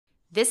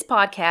This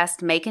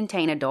podcast may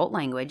contain adult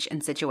language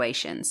and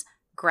situations,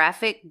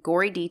 graphic,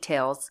 gory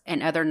details,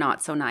 and other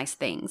not-so-nice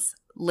things.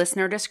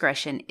 Listener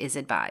discretion is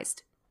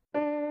advised.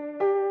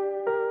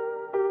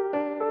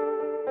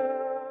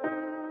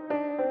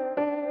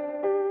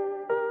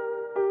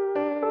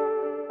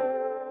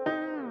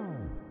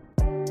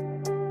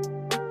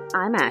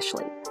 I'm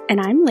Ashley. And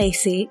I'm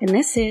Lacey, and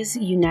this is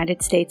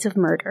United States of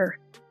Murder.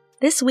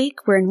 This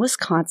week, we're in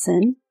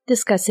Wisconsin,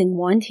 discussing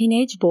one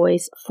teenage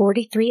boy's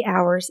 43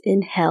 hours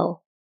in hell.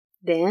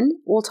 Then,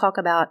 we'll talk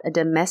about a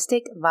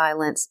domestic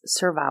violence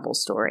survival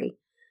story.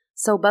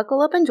 So buckle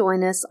up and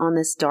join us on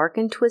this dark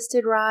and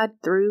twisted ride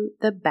through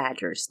the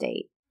Badger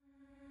State.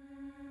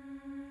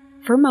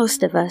 For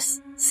most of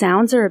us,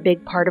 sounds are a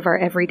big part of our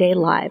everyday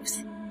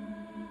lives.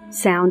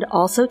 Sound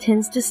also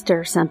tends to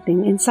stir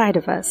something inside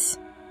of us.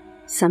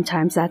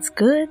 Sometimes that's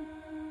good,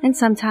 and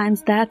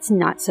sometimes that's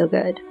not so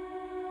good.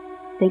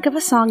 Think of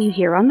a song you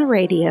hear on the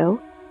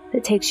radio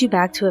that takes you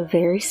back to a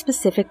very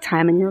specific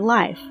time in your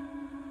life.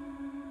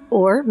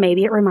 Or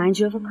maybe it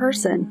reminds you of a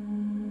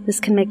person. This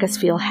can make us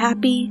feel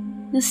happy,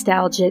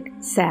 nostalgic,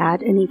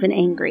 sad, and even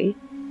angry.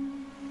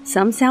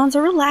 Some sounds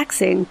are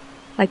relaxing,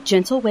 like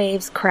gentle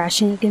waves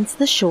crashing against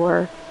the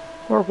shore,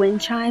 or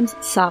wind chimes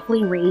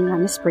softly ringing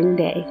on a spring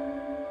day.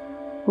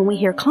 When we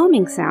hear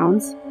calming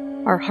sounds,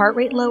 our heart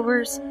rate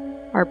lowers,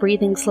 our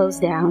breathing slows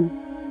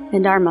down,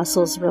 and our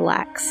muscles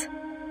relax.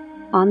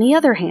 On the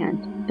other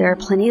hand, there are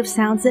plenty of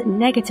sounds that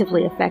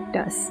negatively affect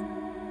us.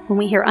 When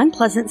we hear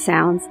unpleasant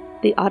sounds,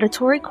 the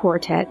auditory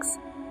cortex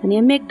and the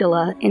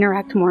amygdala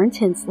interact more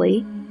intensely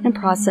and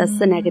process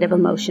the negative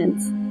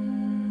emotions.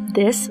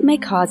 This may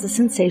cause a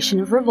sensation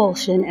of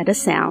revulsion at a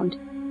sound.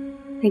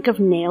 Think of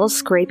nails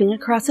scraping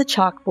across a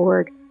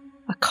chalkboard,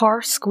 a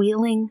car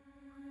squealing,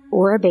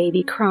 or a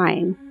baby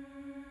crying.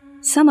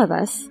 Some of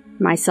us,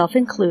 myself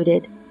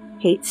included,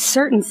 hate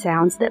certain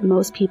sounds that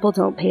most people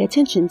don't pay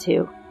attention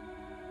to.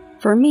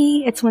 For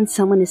me, it's when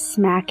someone is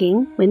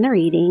smacking when they're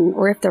eating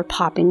or if they're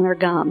popping their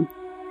gum.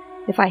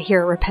 If I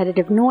hear a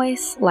repetitive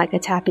noise, like a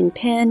tapping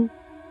pen,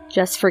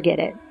 just forget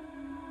it.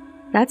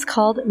 That's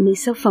called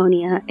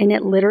misophonia, and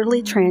it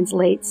literally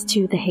translates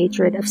to the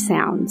hatred of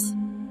sounds.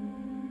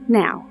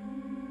 Now,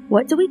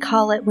 what do we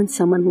call it when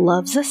someone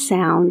loves a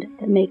sound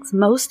that makes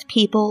most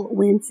people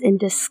wince in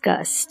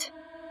disgust?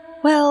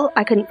 Well,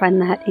 I couldn't find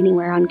that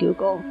anywhere on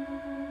Google.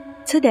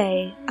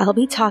 Today, I'll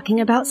be talking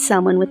about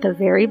someone with a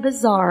very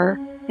bizarre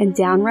and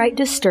downright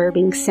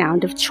disturbing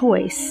sound of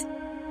choice.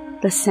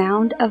 The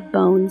sound of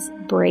bones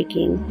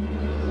breaking.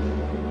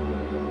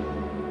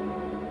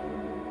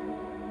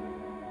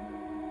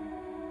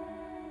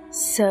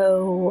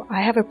 So,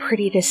 I have a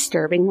pretty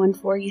disturbing one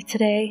for you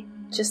today.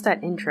 Just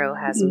that intro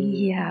has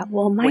me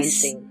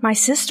wincing. My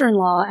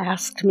sister-in-law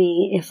asked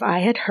me if I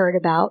had heard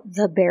about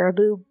the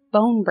Baraboo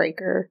bone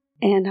breaker.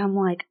 And I'm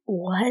like,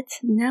 what?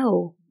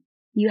 No.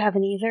 You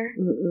haven't either?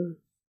 Mm-mm.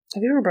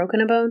 Have you ever broken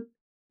a bone?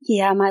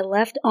 Yeah, my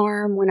left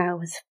arm when I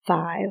was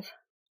 5.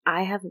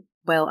 I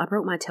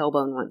broke my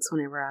tailbone once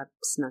whenever I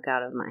snuck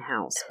out of my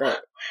house,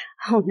 but...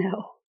 Oh,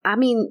 no. I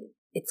mean,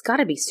 it's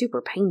gotta be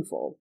super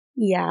painful.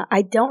 Yeah,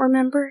 I don't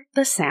remember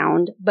the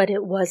sound, but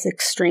it was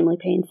extremely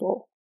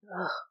painful.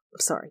 Ugh, I'm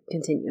sorry,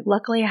 continue.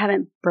 Luckily, I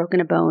haven't broken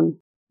a bone.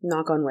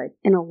 Knock on wood.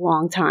 In a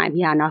long time.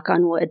 Yeah, knock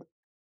on wood.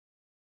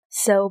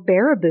 So,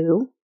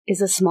 Baraboo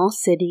is a small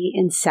city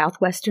in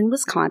southwestern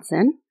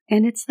Wisconsin,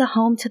 and it's the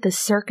home to the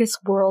Circus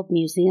World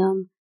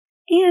Museum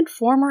and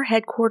former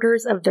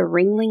headquarters of the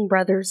Ringling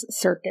Brothers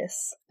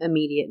Circus.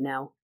 Immediate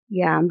no.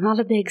 Yeah, I'm not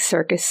a big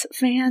circus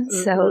fan,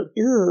 so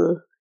ugh.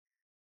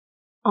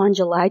 On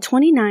July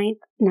 29th,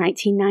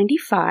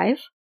 1995,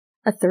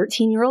 a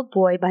 13-year-old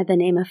boy by the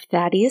name of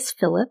Thaddeus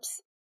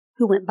Phillips,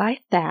 who went by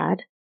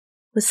Thad,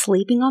 was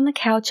sleeping on the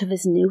couch of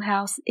his new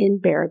house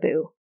in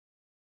Baraboo.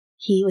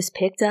 He was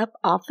picked up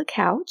off the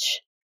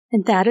couch,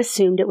 and Thad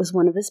assumed it was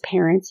one of his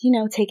parents,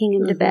 taking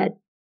him to bed.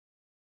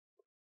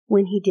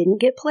 When he didn't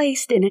get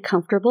placed in a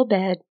comfortable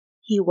bed,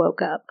 he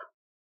woke up.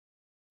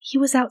 He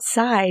was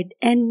outside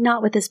and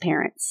not with his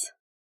parents.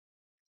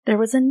 There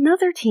was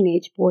another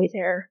teenage boy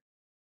there,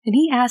 and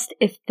he asked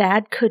if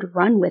Thad could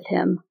run with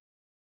him.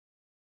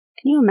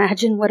 Can you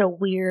imagine what a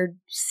weird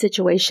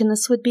situation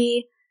this would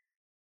be?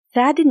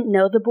 Thad didn't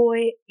know the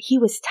boy. He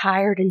was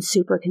tired and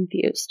super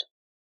confused.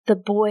 The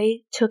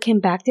boy took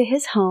him back to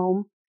his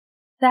home.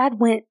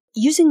 Thad went.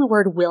 Using the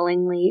word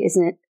willingly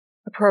isn't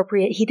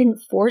appropriate. He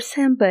didn't force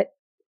him, but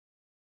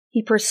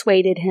he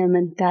persuaded him,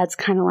 and Thad's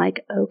kind of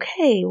like,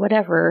 okay,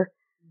 whatever.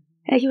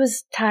 And he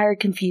was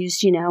tired,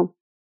 confused,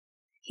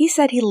 He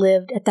said he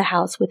lived at the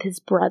house with his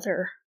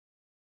brother.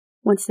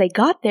 Once they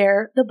got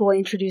there, the boy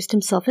introduced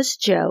himself as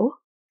Joe,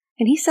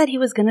 and he said he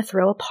was going to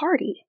throw a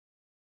party.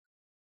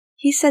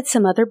 He said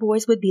some other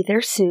boys would be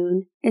there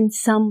soon, and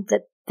some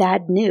that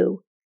Thad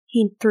knew.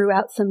 He threw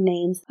out some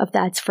names of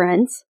Thad's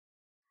friends.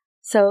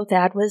 So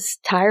Thad was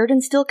tired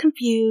and still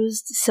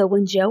confused, so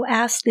when Joe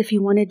asked if he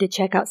wanted to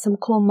check out some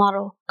cool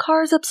model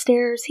cars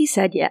upstairs, he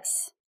said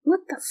yes. What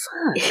the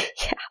fuck?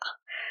 Yeah.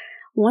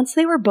 Once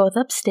they were both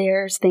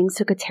upstairs, things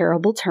took a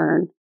terrible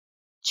turn.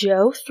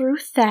 Joe threw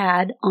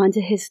Thad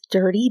onto his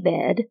dirty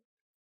bed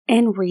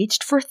and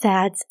reached for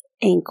Thad's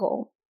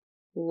ankle.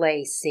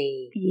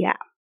 Lacey. Yeah.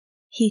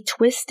 He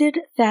twisted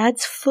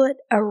Thad's foot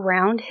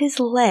around his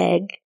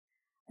leg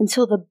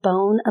until the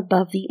bone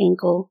above the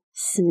ankle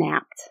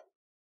snapped.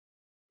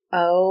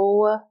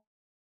 Oh,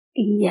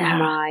 yeah.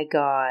 My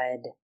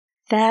God.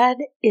 Thad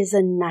is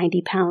a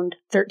 90-pound,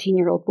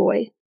 13-year-old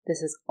boy.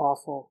 This is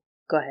awful.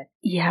 Go ahead.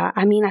 Yeah,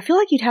 I mean, I feel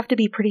like you'd have to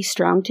be pretty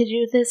strong to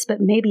do this,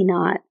 but maybe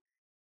not.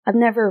 I've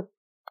never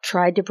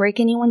tried to break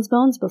anyone's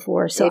bones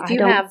before, so if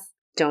you have,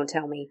 don't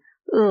tell me.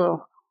 Ugh.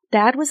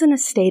 Dad was in a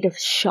state of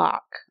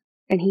shock,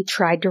 and he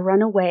tried to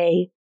run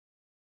away,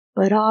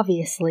 but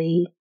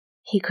obviously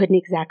he couldn't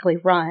exactly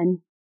run.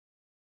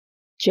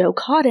 Joe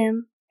caught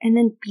him and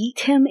then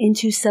beat him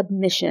into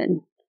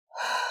submission.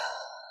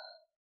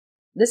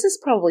 This is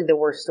probably the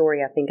worst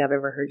story I think I've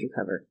ever heard you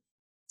cover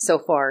so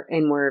far,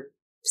 and we're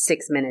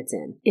 6 minutes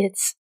in.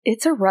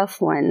 It's a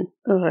rough one.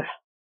 Ugh.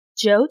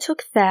 Joe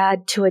took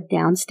Thad to a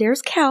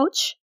downstairs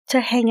couch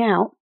to hang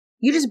out.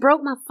 You just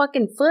broke my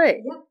fucking foot.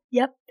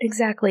 Yep,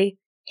 exactly.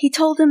 He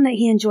told him that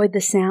he enjoyed the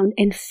sound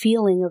and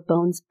feeling of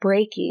bones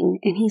breaking,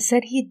 and he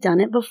said he'd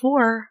done it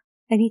before,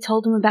 and he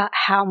told him about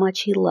how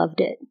much he loved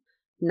it.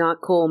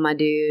 Not cool, my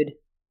dude.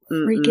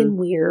 Freaking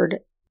weird.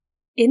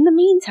 In the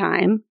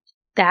meantime,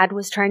 Thad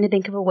was trying to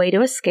think of a way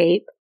to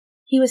escape.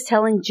 He was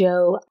telling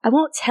Joe, I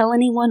won't tell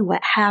anyone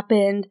what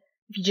happened.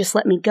 If you just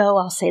let me go,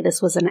 I'll say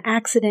this was an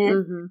accident.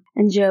 Mm-hmm.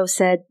 And Joe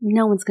said,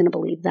 no one's going to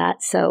believe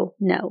that, so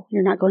no,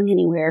 you're not going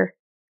anywhere.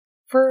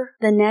 For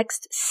the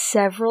next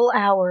several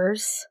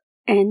hours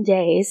and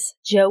days,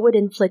 Joe would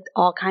inflict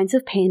all kinds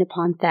of pain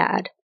upon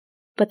Thad.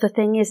 But the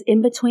thing is,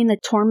 in between the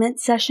torment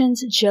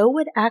sessions, Joe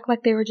would act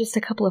like they were just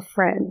a couple of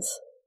friends.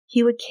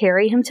 He would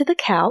carry him to the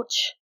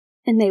couch,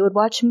 and they would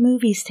watch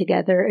movies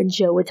together, and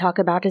Joe would talk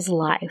about his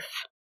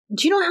life.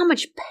 Do you know how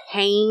much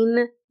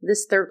pain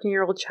this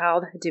 13-year-old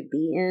child had to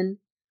be in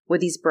with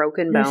these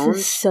broken bones? This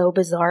is so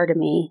bizarre to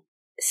me.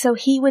 So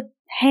he would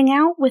hang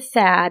out with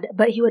Thad,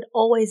 but he would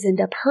always end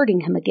up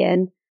hurting him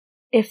again.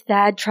 If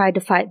Thad tried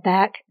to fight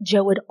back,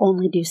 Joe would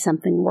only do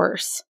something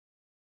worse.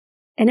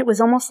 And it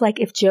was almost like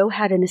if Joe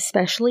had an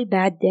especially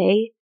bad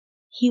day,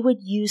 he would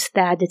use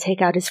Thad to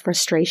take out his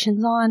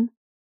frustrations on.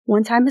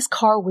 One time his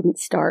car wouldn't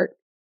start,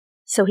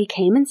 so he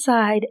came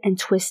inside and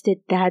twisted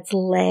Thad's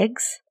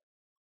legs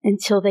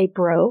until they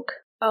broke.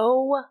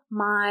 Oh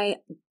my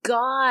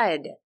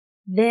God.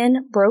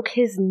 Then broke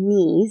his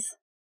knees.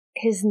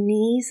 His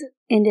knees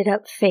ended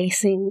up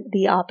facing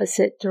the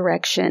opposite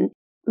direction.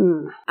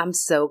 I'm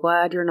so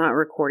glad you're not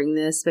recording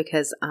this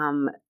because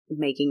I'm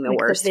making the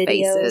worst the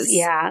videos, faces.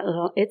 Yeah,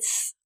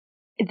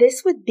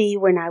 this would be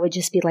when I would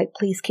just be like,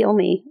 please kill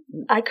me.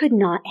 I could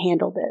not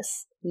handle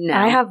this. No.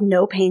 I have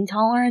no pain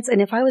tolerance,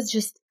 and if I was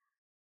just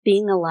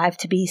being alive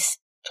to be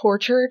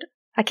tortured,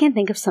 I can't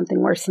think of something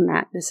worse than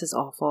that. This is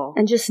awful.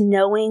 And just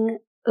knowing,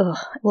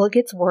 it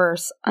gets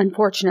worse,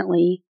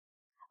 unfortunately.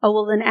 Oh,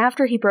 well, then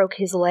after he broke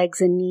his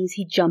legs and knees,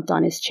 he jumped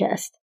on his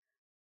chest,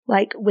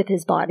 like with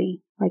his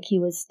body, like he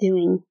was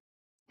doing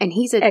and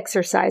he's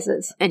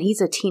exercises. And he's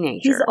a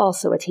teenager. He's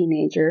also a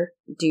teenager.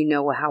 Do you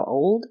know how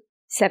old?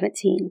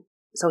 17.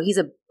 So he's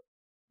a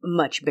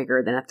much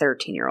bigger than a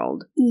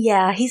 13-year-old.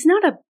 Yeah, he's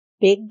not a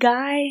big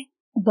guy,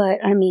 but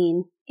I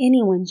mean,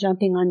 anyone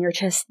jumping on your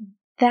chest,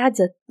 Thad's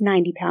a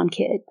 90-pound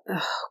kid. Oh,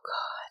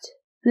 God.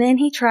 Then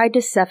he tried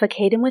to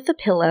suffocate him with a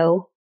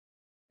pillow,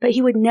 but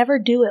he would never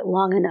do it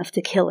long enough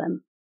to kill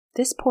him.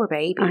 This poor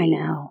baby. I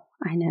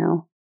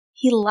know.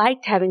 He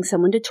liked having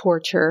someone to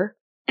torture,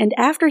 and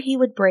after he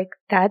would break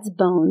Thad's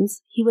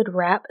bones, he would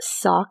wrap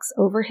socks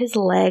over his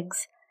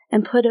legs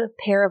and put a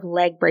pair of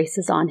leg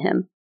braces on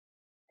him,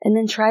 and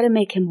then try to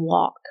make him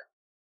walk.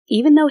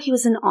 Even though he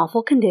was in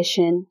awful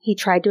condition, he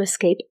tried to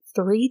escape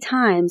 3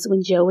 times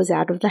when Joe was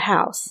out of the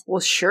house. Well,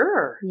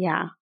 sure.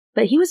 Yeah,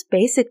 but he was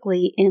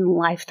basically in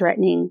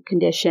life-threatening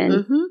condition.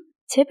 Mm-hmm.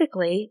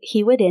 Typically,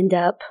 he would end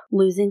up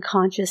losing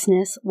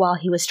consciousness while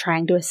he was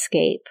trying to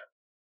escape.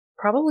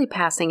 Probably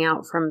passing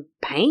out from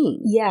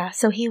pain. Yeah,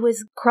 so he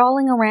was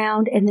crawling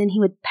around, and then he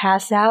would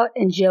pass out,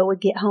 and Joe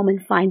would get home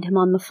and find him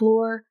on the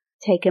floor,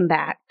 take him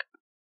back.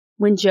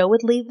 When Joe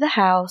would leave the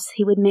house,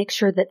 he would make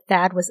sure that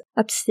Thad was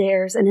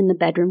upstairs and in the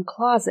bedroom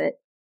closet.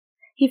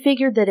 He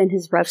figured that in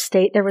his rough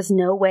state, there was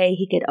no way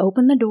he could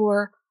open the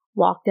door,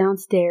 walk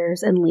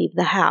downstairs, and leave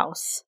the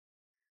house.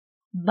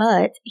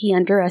 But he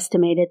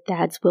underestimated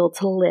Thad's will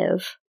to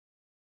live.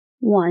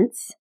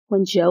 Once,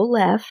 when Joe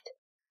left,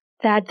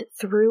 Thad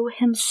threw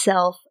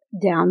himself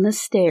down the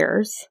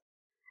stairs,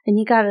 and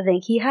you gotta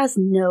think he has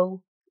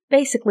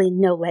basically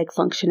no leg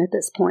function at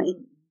this point.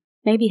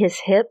 Maybe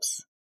his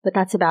hips, but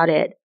that's about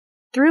it.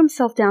 Threw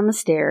himself down the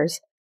stairs,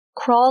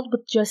 crawled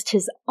with just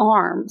his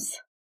arms,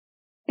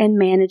 and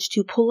managed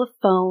to pull a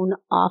phone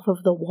off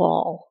of the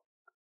wall.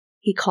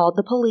 He called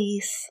the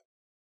police,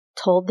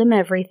 told them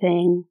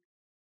everything,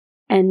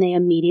 and they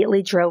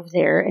immediately drove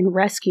there and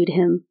rescued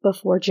him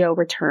before Joe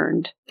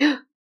returned.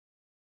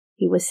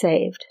 He was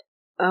saved.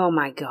 Oh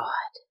my God.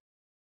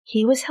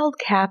 He was held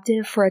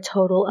captive for a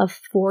total of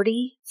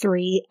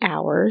 43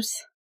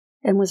 hours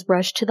and was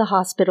rushed to the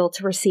hospital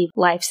to receive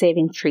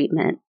life-saving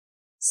treatment.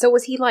 So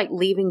was he like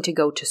leaving to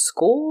go to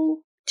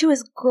school? To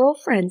his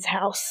girlfriend's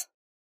house.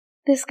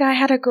 This guy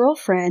had a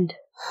girlfriend.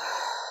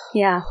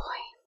 Yeah.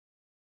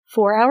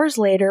 4 hours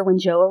later, when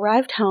Joe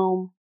arrived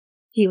home,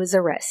 he was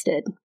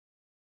arrested.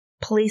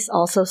 Police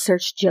also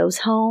searched Joe's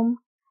home,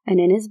 and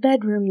in his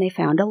bedroom they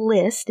found a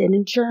list in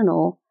a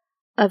journal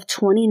of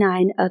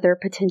 29 other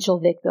potential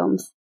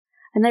victims,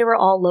 and they were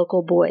all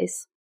local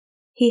boys.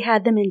 He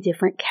had them in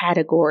different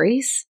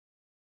categories: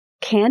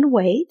 can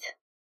wait,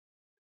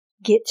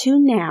 get to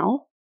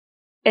now,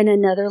 and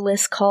another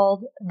list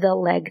called the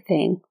leg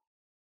thing.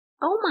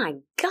 Oh my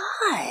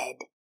God!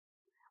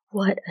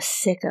 What a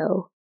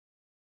sicko.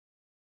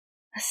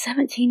 A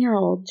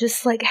 17-year-old,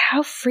 just like,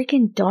 how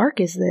freaking dark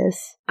is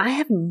this? I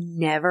have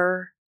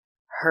never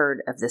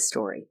heard of this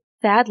story.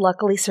 Thad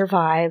luckily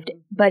survived,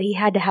 but he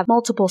had to have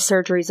multiple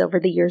surgeries over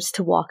the years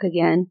to walk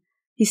again.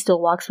 He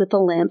still walks with a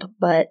limp,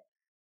 but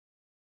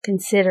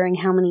considering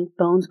how many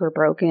bones were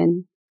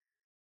broken.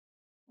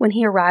 When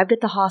he arrived at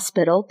the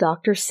hospital,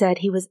 doctors said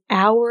he was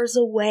hours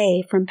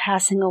away from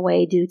passing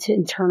away due to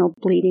internal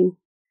bleeding.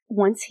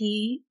 Once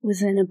he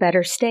was in a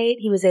better state,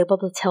 he was able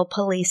to tell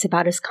police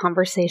about his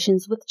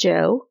conversations with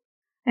Joe,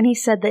 and he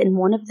said that in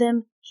one of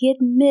them, he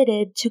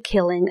admitted to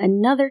killing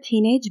another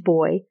teenage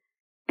boy,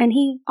 and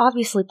he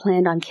obviously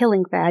planned on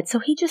killing Thad, so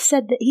he just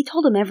said that he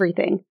told him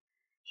everything.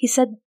 He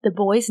said the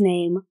boy's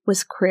name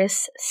was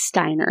Chris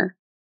Steiner,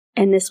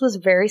 and this was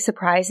very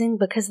surprising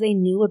because they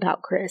knew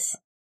about Chris,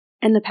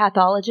 and the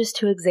pathologist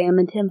who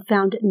examined him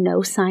found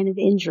no sign of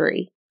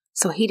injury.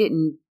 So he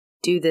didn't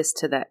do this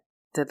to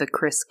the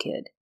Chris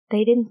kid.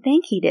 They didn't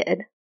think he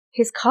did.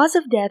 His cause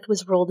of death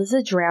was ruled as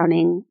a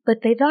drowning, but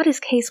they thought his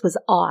case was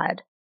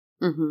odd.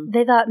 Mm-hmm.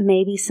 They thought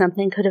maybe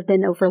something could have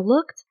been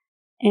overlooked,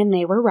 and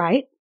they were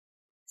right.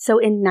 So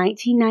in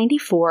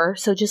 1994,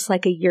 so just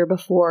like a year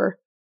before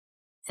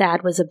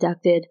Thad was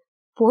abducted,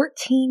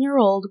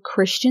 14-year-old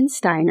Christian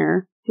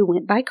Steiner, who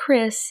went by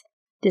Chris,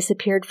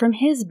 disappeared from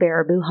his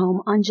Baraboo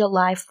home on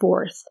July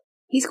 4th.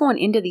 He's going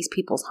into these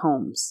people's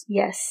homes.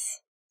 Yes.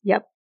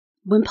 Yep.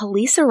 When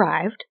police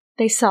arrived,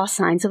 they saw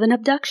signs of an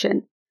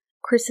abduction.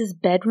 Chris's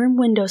bedroom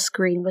window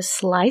screen was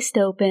sliced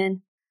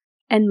open,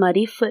 and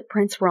muddy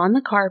footprints were on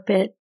the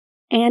carpet,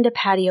 and a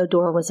patio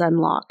door was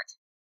unlocked.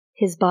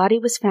 His body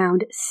was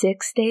found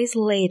 6 days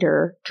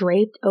later,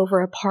 draped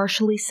over a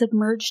partially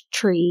submerged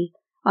tree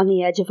on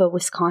the edge of a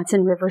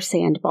Wisconsin River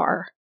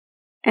sandbar.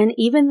 And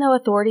even though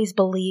authorities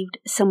believed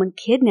someone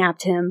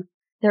kidnapped him,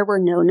 there were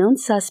no known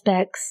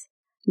suspects,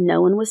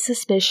 no one was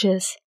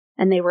suspicious,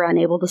 and they were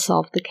unable to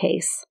solve the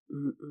case.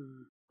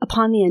 Mm-mm.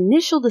 Upon the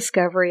initial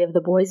discovery of the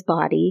boy's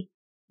body,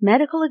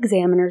 medical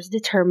examiners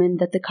determined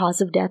that the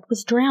cause of death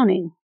was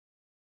drowning.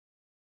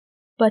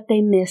 But they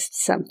missed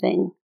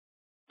something.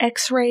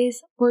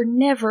 X-rays were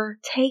never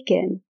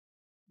taken.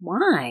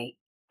 Why?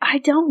 I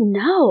don't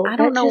know. I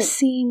don't know. That just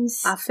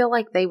seems... I feel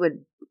like they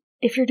would...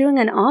 If you're doing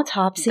an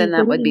autopsy, then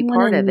that would be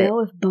part of it.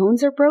 Know if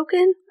bones are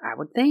broken? I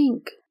would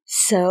think.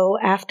 So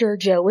after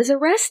Joe was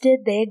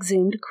arrested, they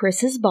exhumed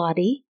Chris's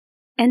body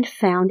and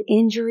found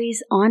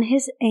injuries on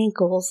his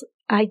ankles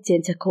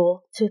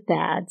identical to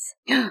Thad's.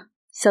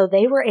 So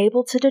they were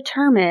able to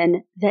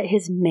determine that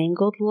his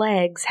mangled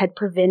legs had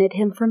prevented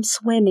him from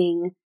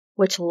swimming,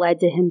 which led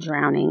to him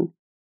drowning.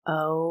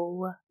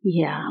 Oh,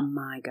 yeah.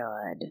 My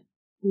God.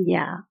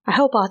 Yeah. I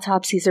hope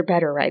autopsies are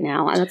better right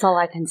now, and that's all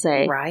I can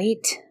say.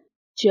 Right?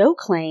 Joe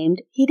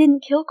claimed he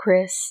didn't kill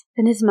Chris,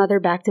 and his mother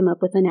backed him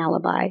up with an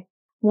alibi.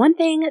 One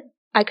thing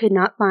I could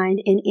not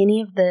find in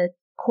any of the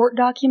court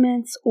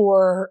documents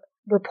or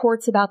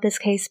reports about this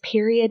case,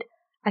 period,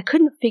 I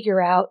couldn't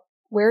figure out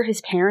where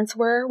his parents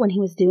were when he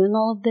was doing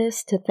all of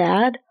this to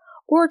Thad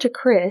or to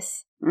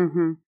Chris,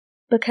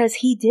 because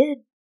he did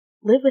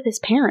live with his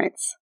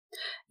parents.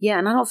 Yeah,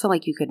 and I don't feel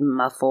like you could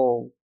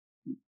muffle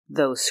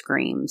those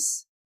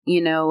screams,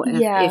 you know?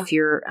 If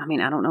you're, I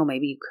mean, I don't know,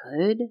 maybe you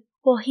could.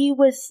 Well, he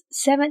was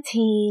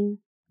 17.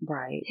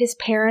 Right. His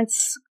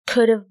parents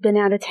could have been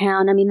out of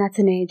town. I mean, that's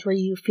an age where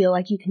you feel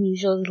like you can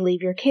usually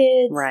leave your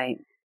kids. Right.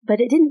 But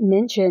it didn't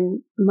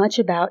mention much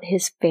about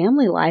his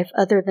family life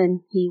other than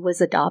he was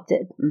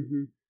adopted.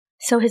 Mm-hmm.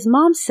 So his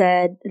mom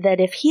said that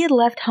if he had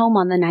left home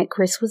on the night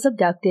Chris was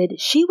abducted,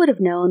 she would have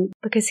known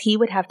because he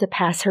would have to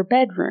pass her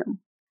bedroom.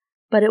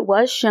 But it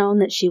was shown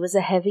that she was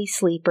a heavy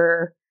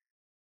sleeper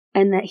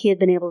and that he had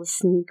been able to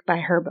sneak by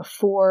her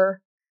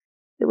before.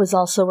 It was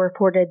also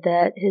reported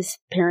that his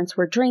parents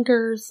were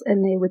drinkers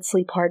and they would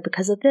sleep hard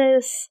because of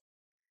this.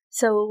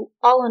 So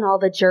all in all,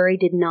 the jury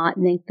did not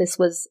think this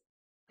was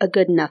a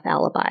good enough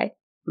alibi.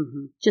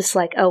 Mm-hmm. Just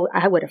like, oh,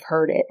 I would have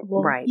heard it.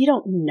 Well, right. You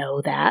don't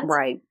know that.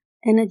 Right.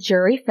 And a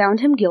jury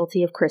found him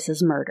guilty of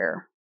Chris's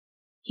murder.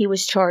 He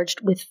was charged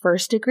with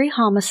first-degree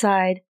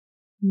homicide,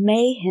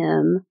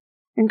 mayhem,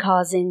 and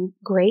causing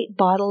great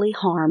bodily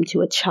harm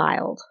to a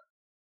child.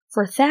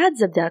 For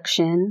Thad's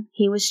abduction,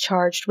 he was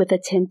charged with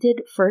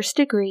attempted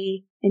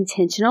first-degree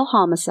intentional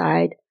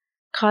homicide,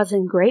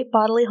 causing great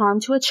bodily harm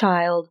to a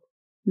child,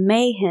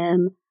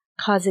 mayhem,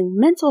 causing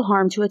mental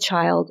harm to a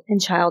child,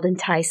 and child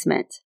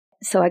enticement.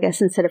 So I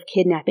guess instead of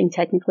kidnapping,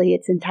 technically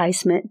it's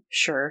enticement.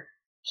 Sure.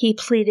 He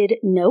pleaded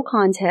no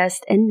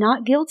contest and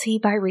not guilty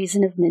by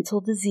reason of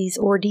mental disease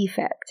or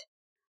defect.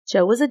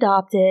 Joe was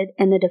adopted,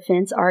 and the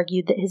defense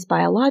argued that his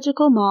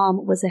biological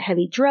mom was a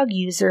heavy drug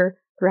user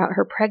throughout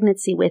her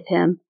pregnancy with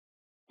him,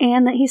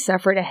 and that he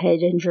suffered a head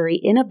injury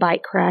in a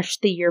bike crash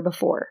the year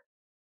before.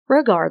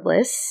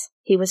 Regardless,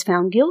 he was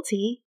found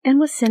guilty and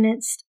was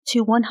sentenced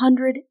to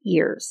 100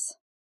 years.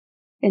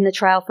 In the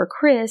trial for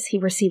Chris, he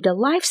received a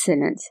life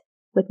sentence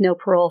with no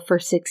parole for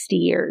 60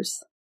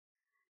 years.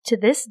 To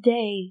this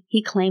day,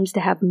 he claims to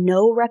have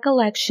no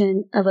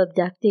recollection of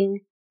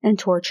abducting and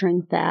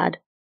torturing Thad.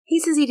 He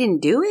says he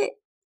didn't do it?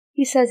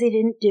 He says he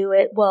didn't do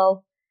it.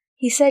 Well,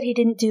 he said he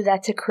didn't do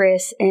that to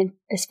Chris, and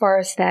as far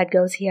as Thad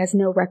goes, he has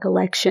no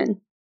recollection.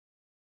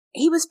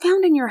 He was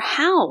found in your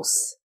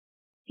house.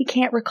 He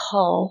can't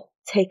recall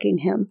taking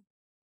him.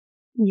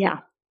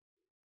 Yeah.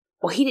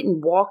 Well, he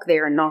didn't walk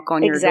there and knock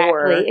on your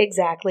door.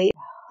 Exactly.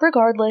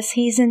 Regardless,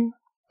 he's in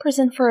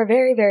prison for a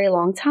very, very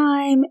long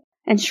time,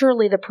 and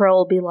surely the parole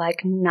will be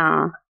like,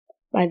 nah,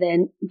 by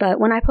then. But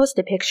when I post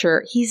a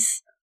picture,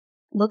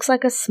 looks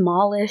like a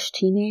smallish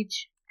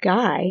teenage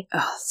guy.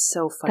 Oh,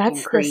 so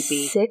fucking creepy. That's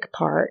the sick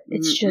part.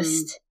 It's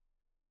just...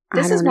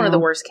 This is one of the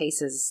worst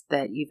cases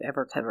that you've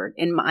ever covered,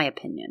 in my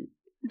opinion.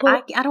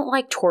 Well, I don't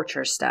like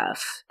torture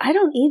stuff. I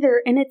don't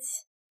either, and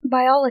it's,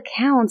 by all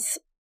accounts,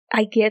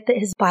 I get that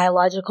his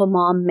biological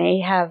mom may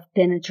have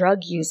been a drug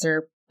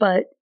user,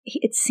 but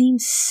it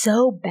seems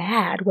so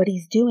bad what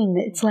he's doing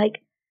that it's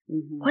like,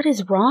 what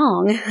is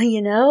wrong,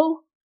 you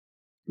know?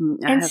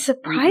 And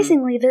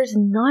surprisingly, there's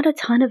not a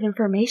ton of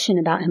information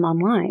about him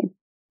online.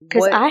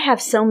 Because I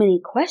have so many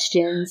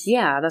questions.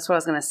 Yeah, that's what I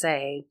was going to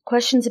say.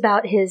 Questions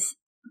about his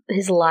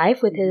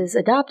life with his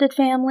adopted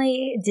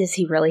family. Does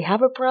he really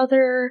have a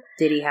brother?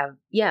 Did he have...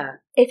 Yeah.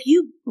 If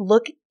you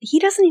look, he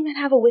doesn't even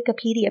have a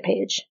Wikipedia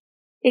page.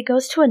 It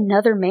goes to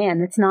another man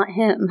that's not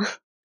him.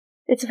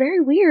 It's very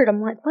weird.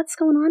 I'm like, what's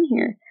going on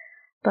here?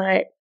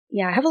 But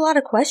yeah, I have a lot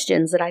of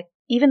questions that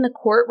even the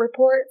court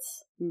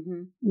reports,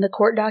 the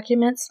court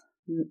documents,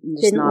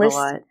 just not list. A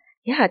lot.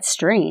 Yeah, it's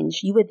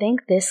strange. You would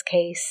think this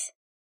case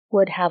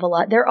would have a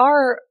lot. There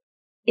are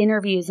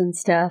interviews and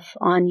stuff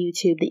on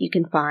YouTube that you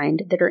can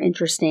find that are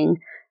interesting.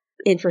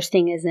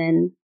 Interesting as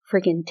in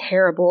freaking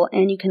terrible.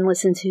 And you can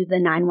listen to the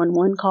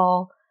 911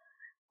 call,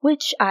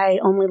 which I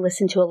only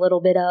listened to a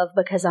little bit of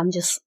because I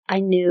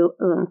knew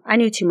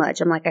too much.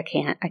 I'm like, I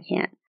can't.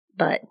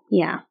 But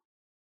yeah,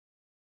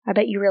 I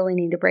bet you really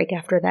need a break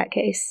after that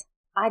case.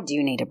 I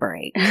do need a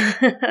break.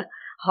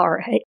 All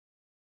right.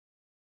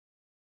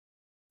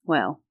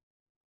 Well,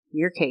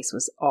 your case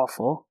was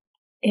awful.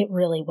 It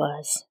really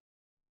was.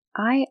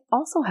 I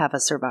also have a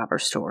survivor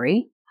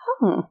story.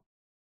 Oh.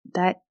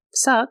 That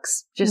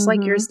sucks, just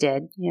like yours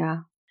did.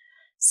 Yeah.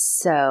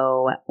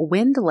 So,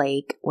 Wind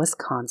Lake,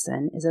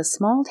 Wisconsin is a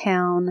small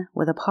town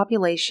with a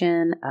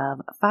population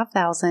of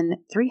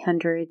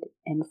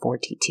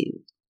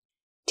 5,342.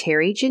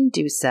 Teri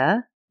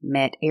Jendusa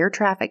met air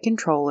traffic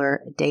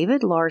controller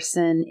David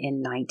Larson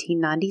in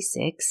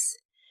 1996.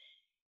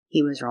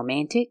 He was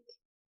romantic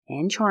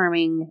and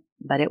charming,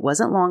 but it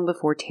wasn't long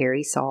before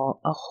Teri saw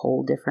a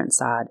whole different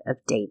side of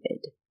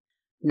David.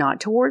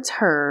 Not towards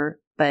her,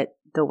 but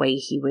the way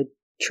he would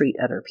treat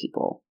other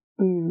people.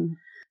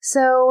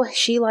 So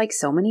she, like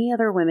so many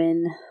other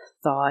women,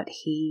 thought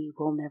he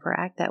will never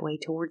act that way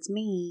towards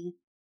me.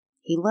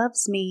 He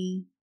loves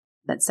me.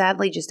 But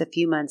sadly, just a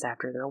few months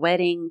after their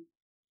wedding,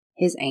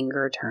 his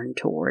anger turned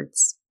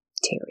towards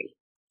Teri.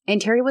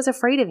 And Teri was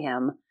afraid of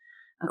him.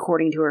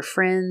 According to her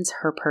friends,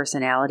 her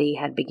personality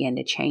had begun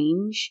to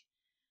change.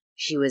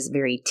 She was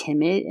very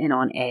timid and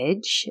on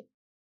edge.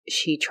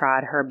 She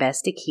tried her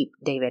best to keep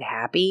David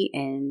happy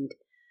and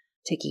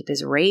to keep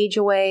his rage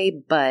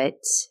away,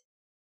 but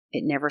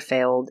it never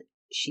failed.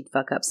 She'd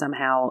fuck up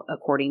somehow,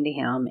 according to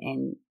him,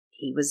 and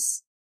he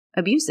was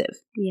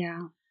abusive.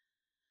 Yeah.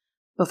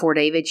 Before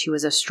David, she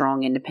was a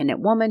strong, independent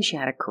woman. She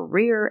had a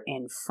career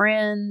and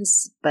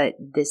friends, but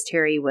this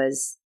Teri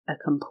was a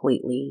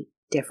completely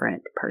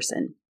different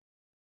person.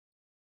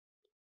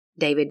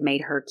 David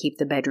made her keep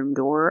the bedroom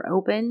door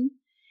open.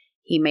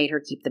 He made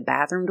her keep the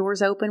bathroom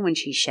doors open when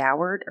she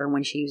showered or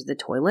when she used the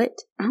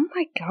toilet. Oh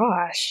my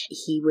gosh.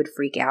 He would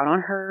freak out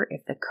on her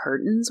if the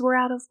curtains were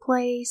out of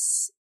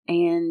place.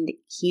 And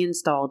he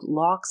installed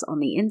locks on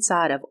the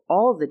inside of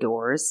all the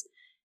doors.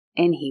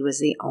 And he was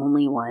the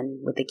only one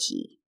with a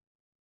key.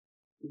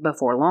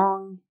 Before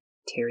long,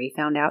 Teri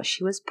found out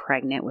she was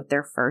pregnant with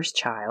their first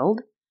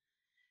child.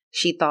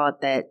 She thought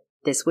that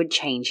this would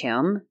change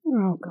him.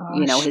 Oh, gosh.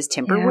 You know, his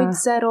temper would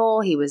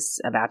settle. He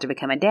was about to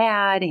become a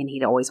dad, and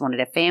he'd always wanted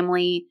a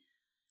family.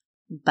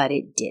 But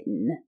it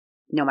didn't.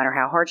 No matter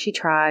how hard she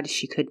tried,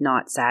 she could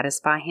not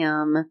satisfy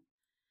him.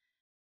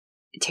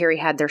 Teri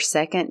had their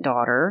second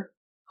daughter,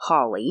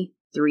 Holly,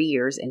 3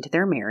 years into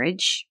their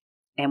marriage.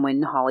 And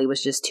when Holly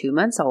was just 2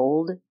 months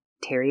old,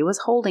 Teri was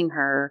holding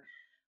her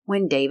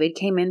when David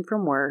came in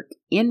from work,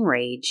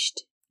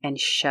 enraged, and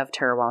shoved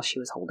her while she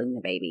was holding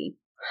the baby.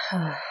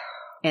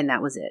 And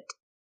that was it.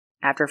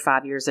 After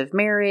 5 years of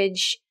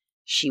marriage,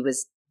 she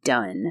was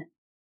done.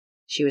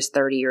 She was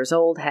 30 years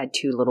old, had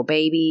 2 little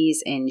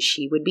babies, and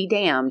she would be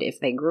damned if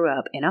they grew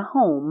up in a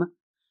home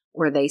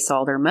where they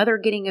saw their mother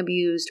getting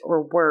abused,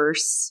 or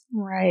worse,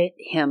 right,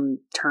 him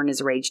turn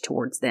his rage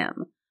towards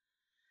them.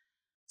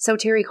 So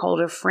Teri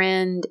called a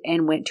friend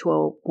and went to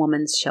a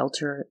woman's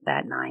shelter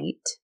that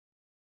night.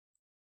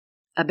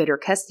 A bitter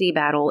custody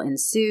battle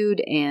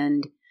ensued,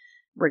 and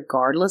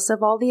regardless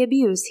of all the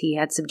abuse he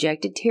had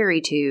subjected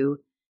Teri to,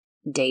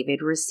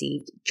 David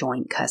received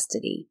joint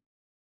custody.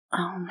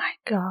 Oh my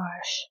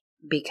gosh.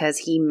 Because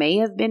he may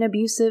have been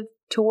abusive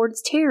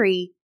towards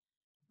Teri,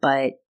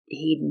 but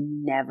he'd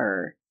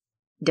never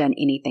done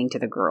anything to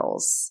the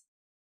girls.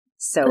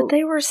 But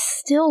they were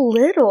still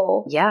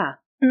little. Yeah.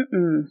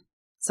 Mm-mm.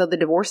 So the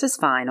divorce is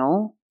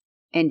final,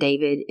 and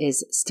David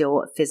is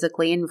still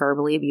physically and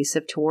verbally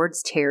abusive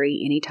towards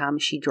Teri anytime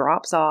she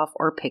drops off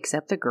or picks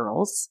up the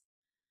girls,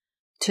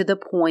 to the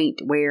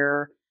point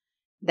where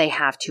they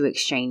have to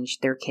exchange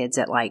their kids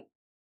at like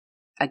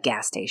a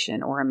gas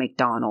station or a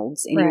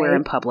McDonald's, anywhere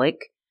in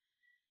public.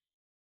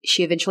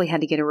 She eventually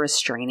had to get a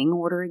restraining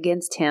order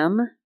against him.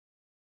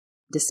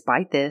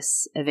 Despite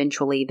this,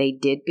 eventually they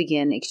did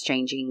begin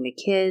exchanging the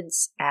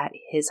kids at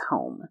his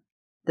home,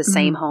 the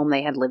same home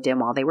they had lived in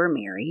while they were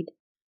married.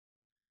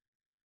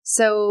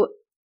 So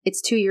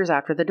it's 2 years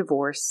after the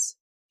divorce.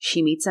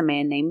 She meets a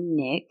man named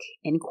Nick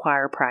in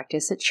choir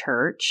practice at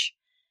church,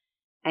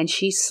 and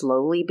she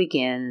slowly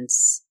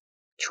begins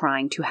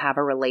trying to have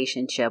a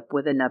relationship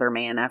with another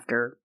man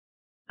after,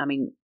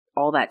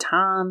 all that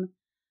time,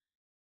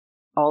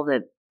 all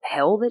the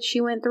hell that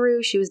she went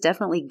through. She was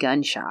definitely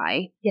gun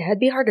shy. Yeah, it'd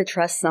be hard to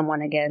trust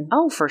someone again.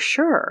 Oh, for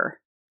sure.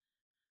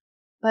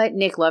 But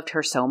Nick loved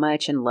her so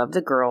much and loved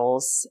the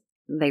girls.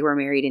 They were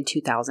married in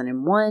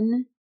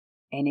 2001,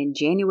 and in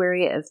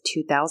January of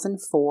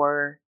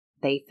 2004,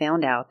 they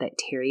found out that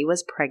Teri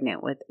was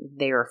pregnant with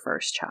their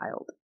first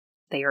child.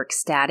 They are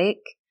ecstatic,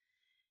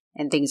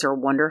 and things are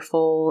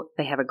wonderful.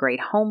 They have a great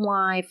home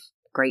life,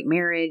 great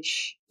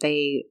marriage.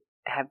 They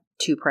have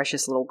 2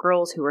 precious little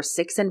girls who are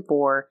 6 and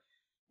 4,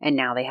 and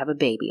now they have a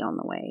baby on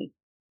the way.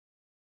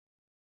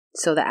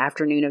 So the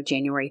afternoon of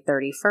January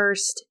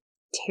 31st,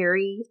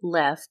 Teri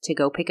left to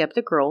go pick up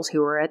the girls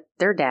who were at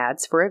their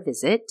dad's for a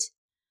visit.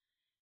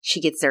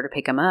 She gets there to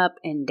pick them up,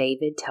 and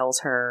David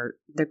tells her,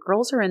 the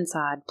girls are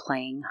inside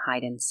playing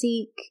hide and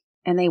seek,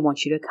 and they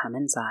want you to come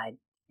inside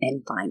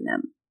and find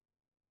them.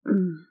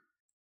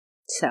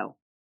 So,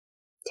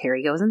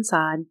 Teri goes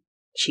inside.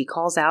 She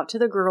calls out to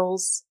the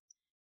girls.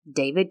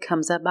 David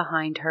comes up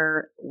behind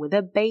her with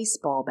a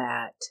baseball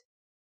bat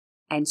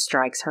and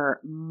strikes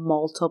her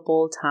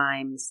multiple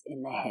times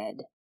in the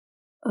head.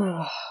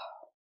 Ugh.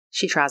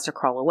 She tries to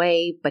crawl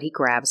away, but he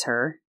grabs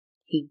her.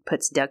 He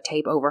puts duct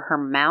tape over her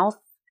mouth,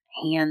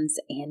 hands,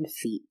 and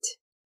feet.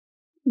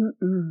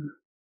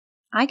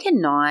 I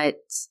cannot,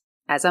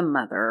 as a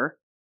mother,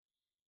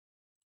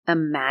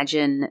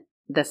 imagine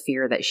the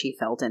fear that she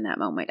felt in that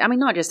moment.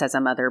 Not just as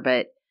a mother,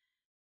 but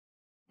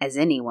as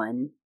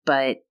anyone.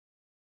 But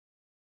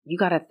you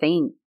got to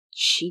think,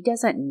 she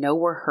doesn't know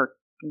where her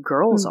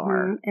girls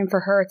are. And for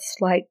her, it's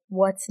like,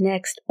 what's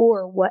next?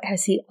 Or what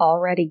has he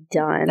already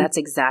done? That's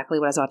exactly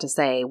what I was about to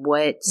say.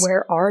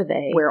 Where are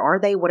they? Where are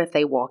they? What if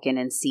they walk in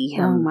and see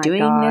him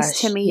doing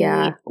this to me?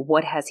 Yeah.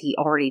 What has he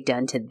already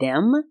done to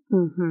them?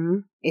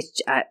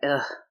 It's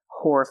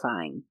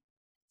horrifying.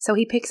 So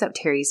he picks up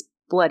Teri's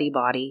bloody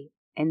body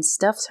and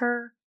stuffs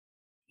her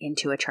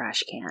into a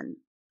trash can.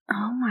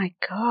 Oh my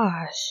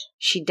gosh.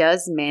 She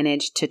does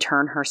manage to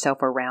turn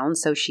herself around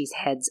so she's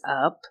heads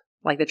up.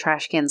 Like the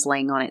trash can's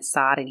laying on its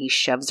side and he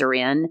shoves her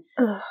in.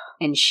 Ugh.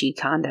 And she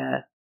kind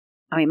of,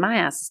 my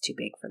ass is too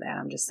big for that.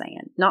 I'm just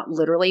saying. Not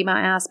literally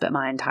my ass, but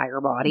my entire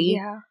body.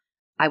 Yeah.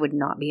 I would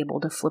not be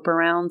able to flip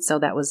around. So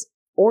that was,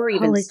 or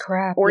even, holy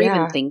crap,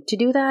 even think to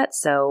do that.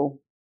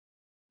 So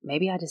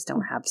maybe I just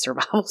don't have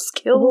survival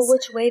skills. Well,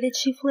 which way did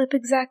she flip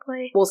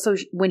exactly? Well, so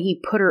when he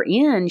put her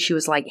in, she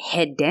was like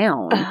head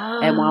down.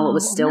 And while it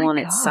was still on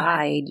its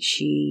side,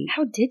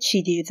 How did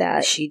she do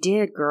that? She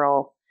did,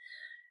 girl.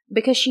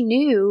 Because she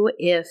knew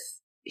if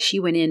she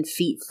went in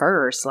feet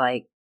first,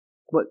 like,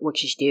 what could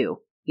she do?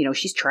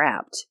 She's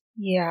trapped.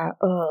 Yeah.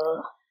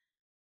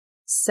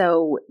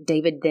 So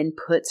David then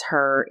puts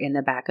her in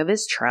the back of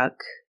his truck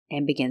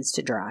and begins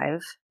to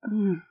drive.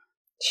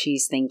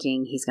 She's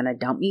thinking he's going to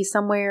dump me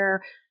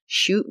somewhere,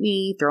 shoot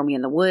me, throw me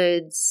in the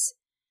woods.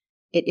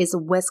 It is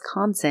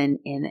Wisconsin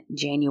in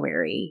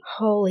January.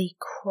 Holy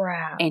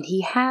crap. And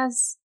he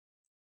has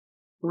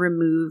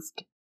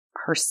removed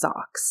her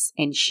socks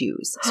and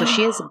shoes. So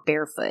she is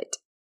barefoot.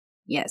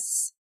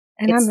 Yes.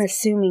 And I'm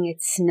assuming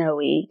it's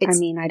snowy.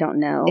 I don't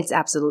know. It's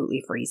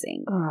absolutely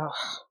freezing.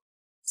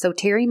 So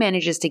Teri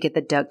manages to get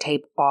the duct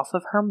tape off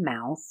of her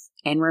mouth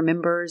and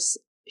remembers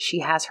she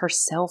has her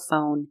cell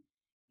phone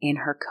in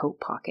her coat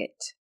pocket.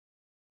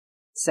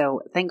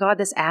 So thank God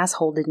this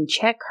asshole didn't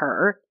check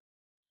her.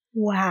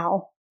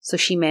 Wow. So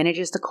she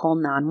manages to call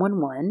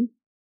 911.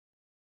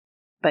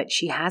 but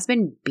she has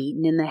been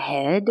beaten in the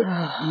head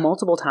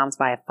multiple times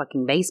by a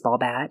fucking baseball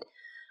bat.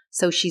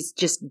 So she's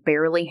just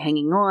barely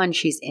hanging on.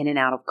 She's in and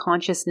out of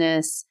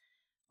consciousness.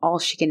 All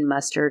she can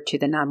muster to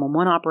the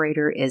 911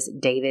 operator is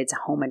David's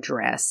home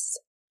address.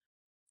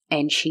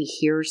 And she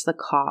hears the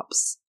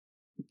cops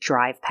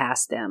drive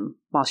past them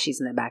while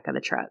she's in the back of the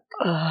truck.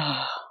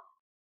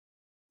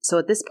 So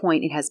at this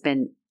point, it has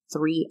been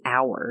 3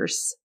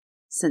 hours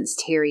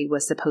since Teri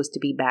was supposed to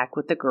be back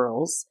with the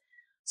girls.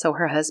 So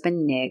her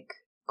husband, Nick,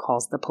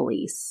 calls the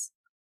police.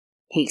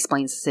 He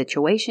explains the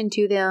situation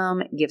to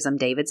them, gives them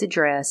David's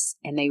address,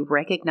 and they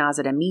recognize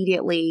it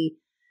immediately.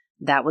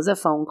 That was a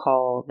phone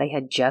call they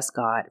had just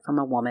got from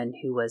a woman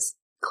who was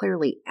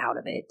clearly out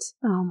of it.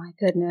 Oh, my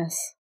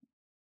goodness.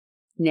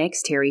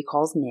 Next, Teri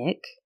calls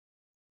Nick,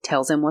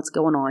 tells him what's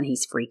going on.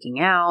 He's freaking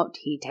out.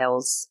 He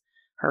tells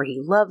her he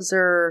loves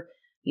her.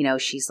 You know,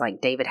 she's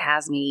like, David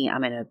has me.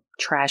 I'm in a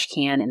trash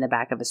can in the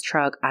back of his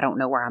truck. I don't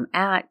know where I'm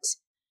at.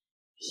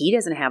 He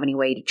doesn't have any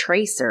way to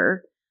trace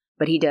her,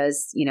 but he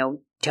does, you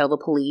know, tell the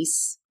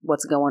police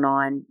what's going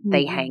on. Mm-hmm.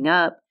 They hang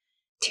up.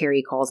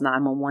 Teri calls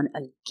 911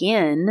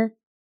 again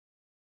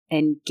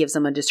and gives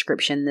them a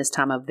description, this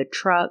time of the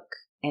truck,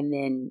 and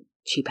then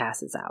she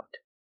passes out.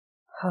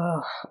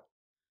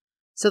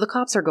 So the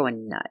cops are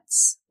going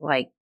nuts.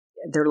 Like,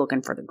 they're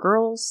looking for the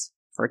girls,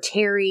 for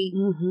Teri,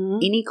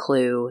 any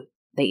clue.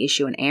 They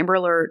issue an Amber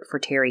Alert for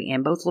Teri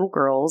and both little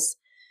girls.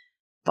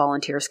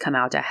 Volunteers come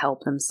out to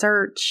help them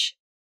search.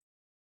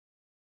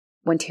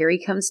 When Teri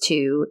comes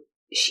to,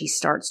 she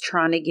starts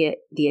trying to get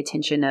the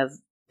attention of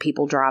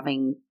people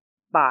driving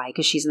by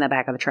because she's in the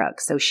back of the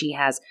truck. So she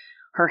has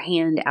her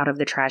hand out of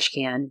the trash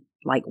can,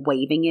 like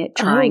waving it,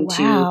 trying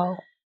to,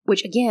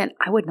 which again,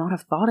 I would not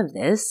have thought of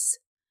this.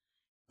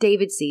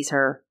 David sees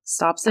her,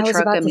 stops the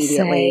truck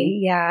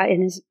immediately.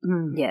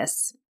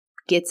 Yes.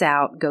 Gets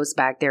out, goes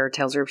back there,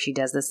 tells her if she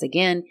does this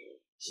again,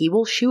 he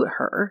will shoot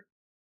her.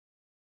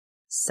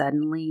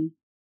 Suddenly,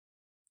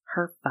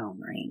 her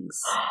phone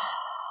rings.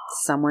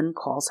 Someone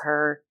calls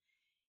her.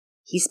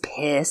 He's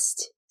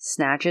pissed,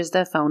 snatches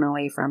the phone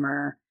away from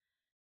her,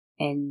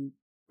 and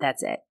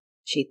that's it.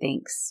 She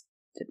thinks,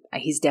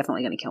 he's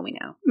definitely going to kill me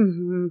now.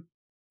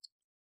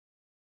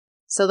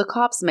 So the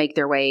cops make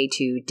their way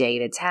to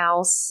David's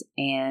house,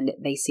 and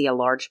they see a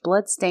large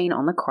blood stain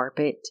on the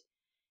carpet,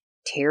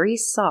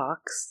 Teri's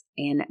socks,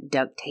 and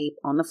duct tape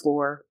on the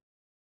floor.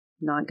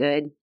 Not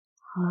good.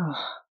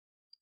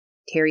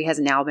 Teri has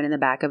now been in the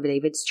back of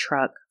David's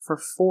truck for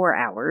 4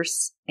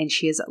 hours, and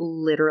she is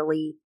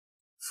literally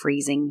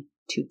freezing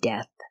to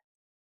death.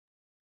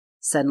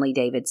 Suddenly,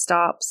 David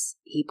stops.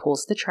 He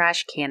pulls the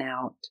trash can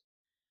out.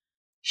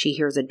 She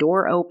hears a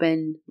door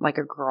open, like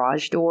a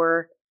garage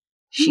door.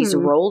 She's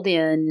rolled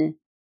in.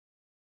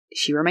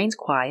 She remains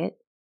quiet,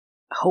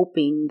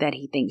 hoping that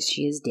he thinks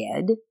she is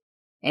dead,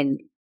 and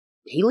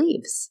he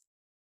leaves.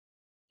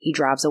 He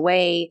drives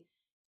away.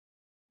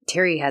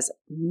 Teri has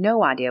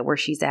no idea where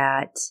she's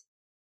at.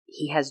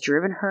 He has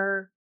driven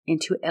her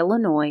into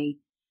Illinois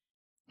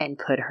and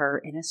put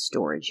her in a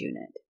storage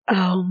unit.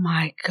 Oh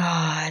my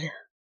God.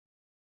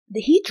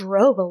 He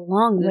drove a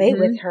long way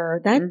with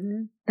her.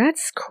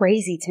 That's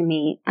crazy to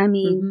me. I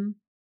mean,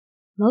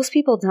 most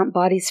people dump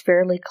bodies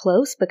fairly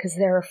close because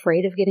they're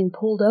afraid of getting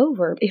pulled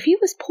over. If he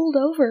was pulled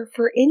over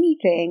for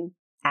anything,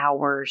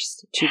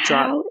 hours to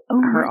drop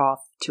her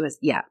off to us.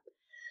 Yeah.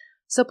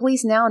 So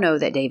police now know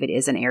that David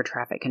is an air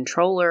traffic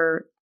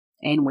controller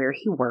and where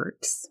he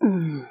works.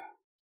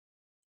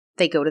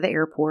 They go to the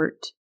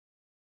airport.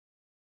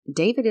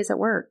 David is at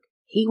work.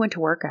 He went to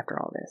work after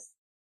all this.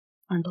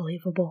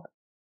 Unbelievable.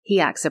 He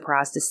acts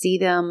surprised to see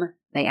them.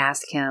 They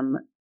ask him,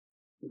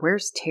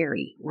 where's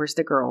Teri? Where's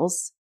the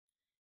girls?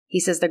 He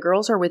says the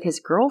girls are with his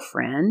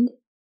girlfriend,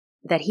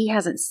 that he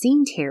hasn't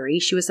seen Teri.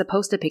 She was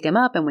supposed to pick him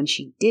up, and when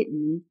she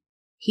didn't,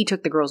 he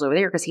took the girls over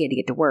there because he had to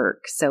get to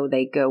work. So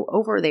they go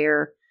over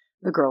there.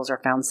 The girls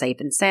are found safe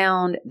and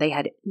sound. They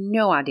had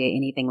no idea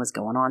anything was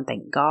going on,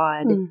 thank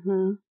God.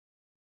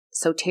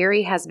 So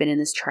Teri has been in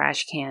this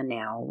trash can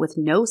now with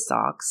no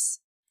socks,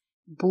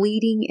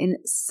 bleeding in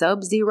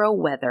sub-zero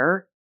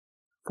weather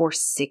for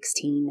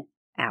 16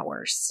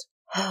 hours.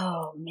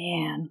 Oh,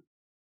 man.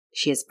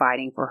 She is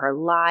fighting for her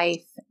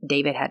life.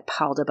 David had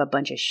piled up a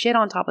bunch of shit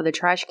on top of the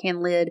trash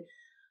can lid,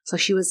 so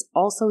she was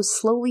also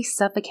slowly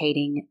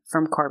suffocating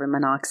from carbon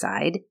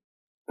monoxide.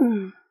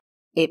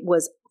 It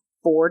was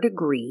 4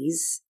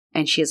 degrees,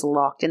 and she is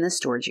locked in the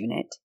storage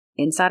unit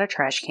inside a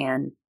trash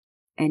can,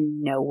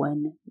 and no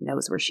one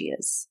knows where she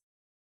is.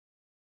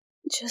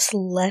 Just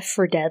left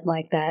for dead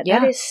like that. Yeah.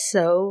 That is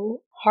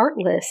so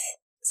heartless.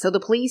 So the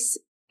police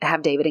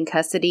have David in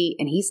custody,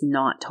 and he's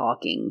not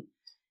talking.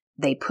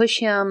 They push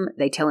him.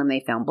 They tell him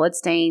they found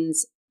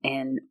bloodstains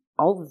and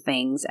all the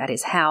things at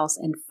his house.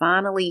 And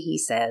finally he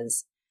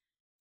says,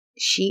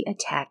 she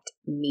attacked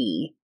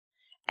me,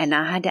 and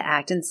I had to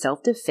act in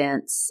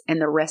self-defense,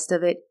 and the rest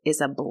of it is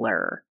a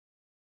blur.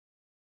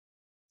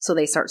 So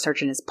they start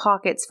searching his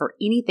pockets for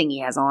anything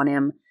he has on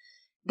him.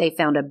 They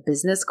found a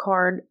business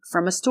card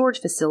from a storage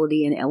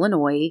facility in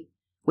Illinois,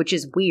 which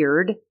is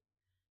weird.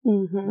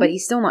 Mm-hmm. But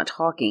he's still not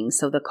talking,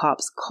 so the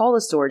cops call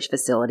the storage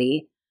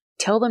facility,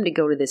 tell them to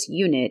go to this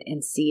unit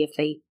and see if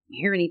they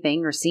hear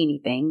anything or see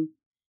anything.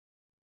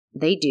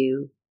 They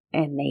do,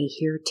 and they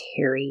hear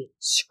Teri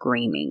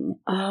screaming.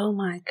 Oh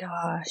my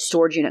gosh.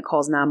 Storage unit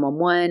calls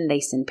 911. They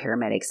send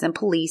paramedics and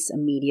police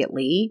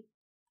immediately.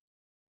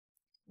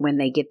 When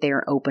they get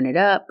there, open it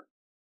up,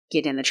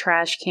 get in the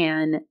trash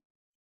can.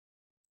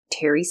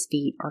 Teri's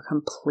feet are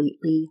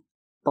completely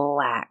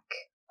black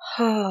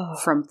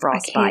from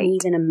frostbite. I can't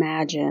even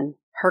imagine.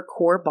 Her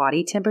core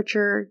body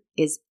temperature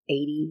is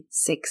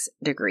 86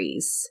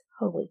 degrees.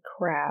 Holy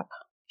crap.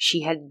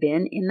 She had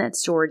been in that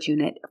storage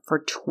unit for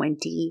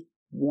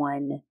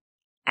 21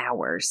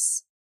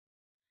 hours.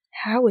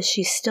 How is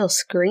she still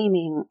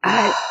screaming?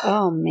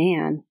 Oh,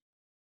 man.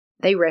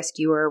 They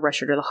rescue her, rush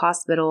her to the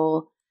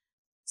hospital.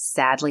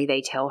 Sadly,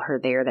 they tell her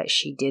there that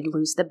she did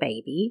lose the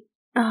baby.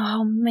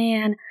 Oh,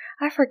 man.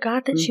 I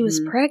forgot that she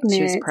was pregnant.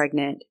 She was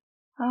pregnant.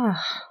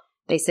 Oh.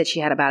 They said she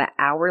had about an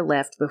hour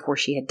left before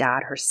she had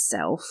died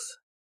herself.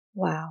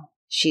 Wow.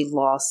 She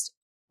lost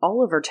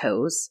all of her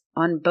toes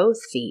on both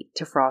feet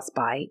to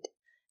frostbite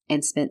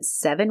and spent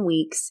 7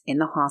 weeks in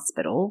the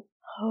hospital.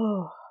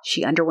 Oh.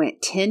 She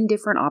underwent 10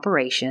 different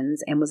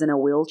operations and was in a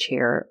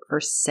wheelchair for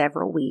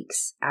several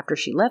weeks after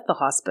she left the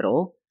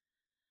hospital.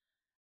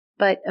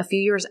 But a few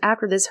years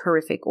after this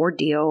horrific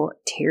ordeal,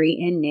 Teri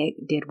and Nick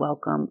did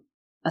welcome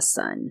a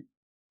son.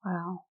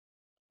 Wow.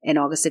 In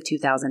August of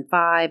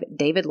 2005,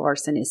 David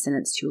Larson is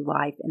sentenced to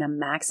life in a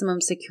maximum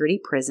security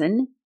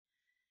prison.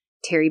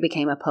 Teri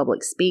became a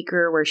public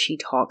speaker where she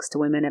talks to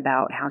women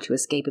about how to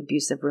escape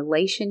abusive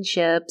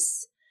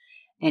relationships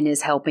and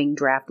is helping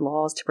draft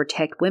laws to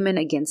protect women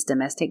against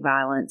domestic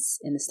violence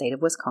in the state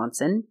of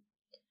Wisconsin.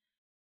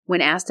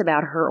 When asked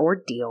about her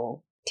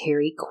ordeal,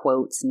 Teri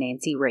quotes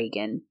Nancy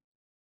Reagan,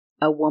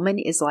 "A woman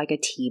is like a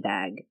tea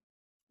bag.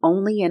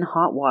 Only in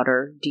hot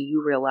water do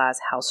you realize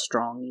how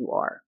strong you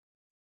are."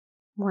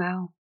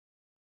 Wow.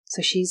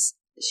 So she's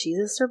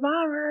a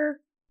survivor.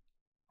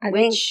 I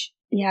think,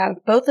 yeah,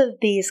 both of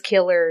these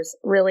killers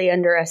really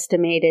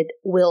underestimated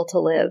will to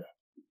live.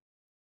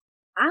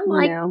 I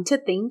like to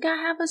think I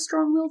have a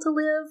strong will to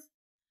live,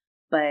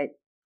 but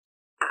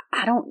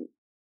I don't.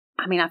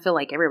 I mean, I feel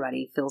like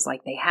everybody feels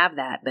like they have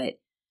that, but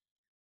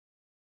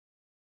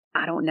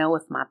I don't know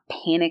if my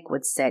panic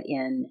would set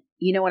in.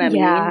 You know what I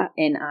mean?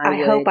 And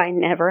I hope I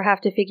never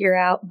have to figure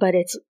out, but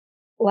it's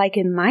like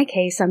in my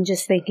case, I'm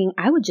just thinking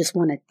I would just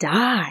want to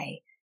die.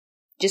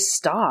 Just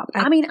stop.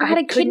 I mean, I had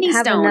a kidney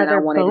stone and I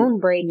wanted bone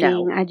breaking.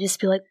 No. I'd just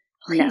be like,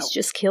 please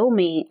just kill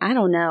me. I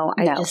don't know.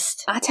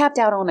 I tapped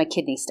out on a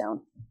kidney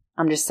stone.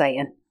 I'm just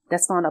saying.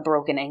 That's not a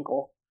broken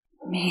ankle.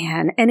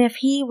 Man, and if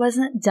he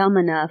wasn't dumb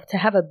enough to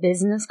have a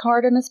business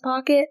card in his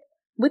pocket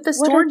with the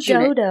storage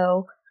unit,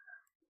 dodo.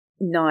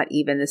 Not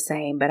even the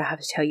same, but I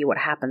have to tell you what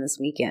happened this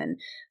weekend.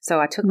 So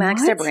I took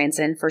Max to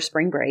Branson for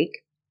spring break.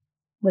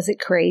 Was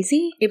it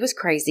crazy? It was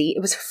crazy. It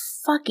was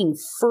fucking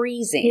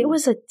freezing. It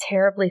was a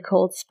terribly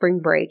cold spring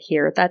break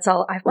here. That's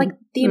all.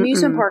 The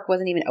amusement park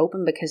wasn't even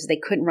open because they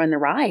couldn't run the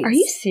rides. Are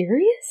you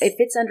serious? If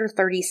it's under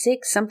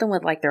 36, something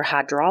with like their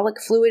hydraulic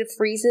fluid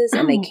freezes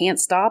and they can't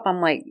stop. I'm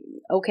like,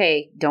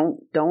 okay,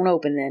 don't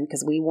open then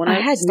because we want to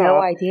stop. I had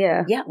no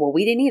idea. Yeah, well,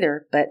 we didn't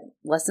either, but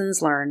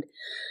lessons learned.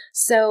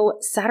 So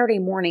Saturday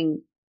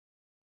morning,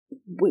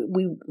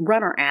 we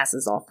run our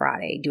asses off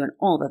Friday doing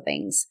all the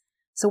things.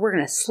 So we're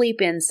going to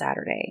sleep in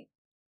Saturday.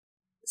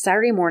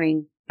 Saturday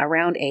morning,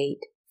 around 8,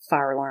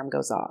 fire alarm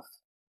goes off.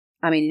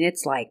 I mean,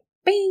 it's like,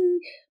 bing,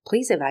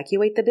 please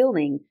evacuate the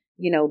building.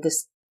 You know,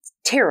 this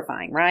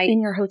terrifying, right?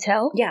 In your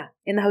hotel? Yeah,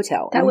 in the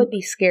hotel. That would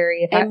be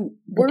scary,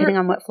 depending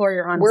on what floor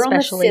you're on. We're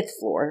especially on the 5th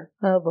floor.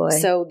 Oh, boy.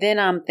 So then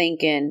I'm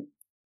thinking,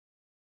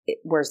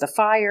 where's the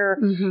fire?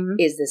 Mm-hmm.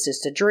 Is this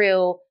just a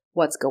drill?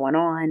 What's going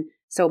on?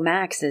 So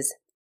Max is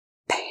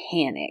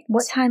panicked.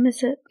 What time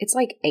is it? It's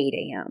like 8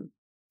 a.m.,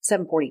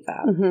 7:45.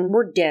 Mm-hmm.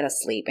 We're dead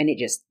asleep, and it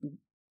just,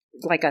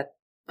 like a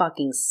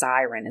fucking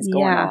siren is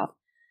going off.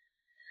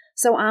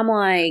 So I'm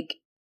like,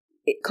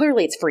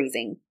 clearly it's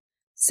freezing.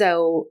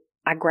 So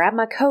I grab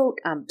my coat,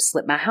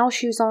 slip my house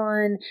shoes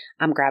on,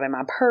 I'm grabbing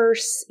my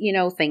purse,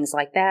 things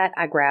like that.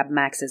 I grab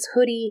Max's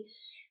hoodie.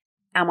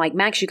 I'm like,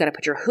 Max, you got to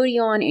put your hoodie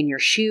on and your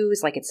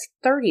shoes. Like, it's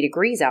 30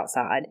 degrees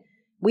outside.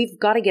 We've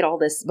got to get all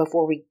this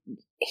before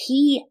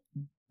he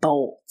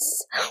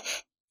bolts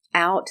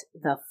out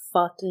the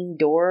fucking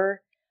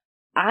door.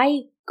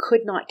 I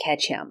could not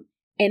catch him.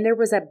 And there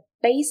was a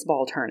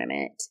baseball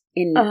tournament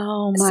in.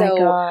 Oh my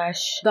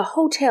gosh. The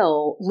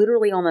hotel,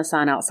 literally on the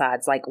sign outside,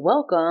 it's like,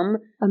 welcome,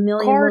 a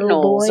million Cardinals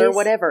little boys? Or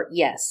whatever.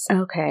 Yes.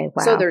 Okay.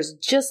 Wow. So there's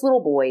just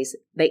little boys.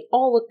 They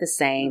all look the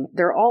same.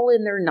 They're all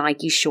in their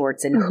Nike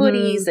shorts and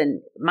hoodies,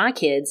 and my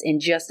kids in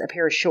just a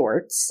pair of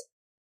shorts,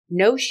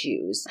 no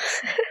shoes.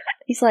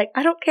 He's like,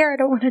 I don't care. I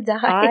don't want to die.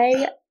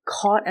 I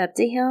caught up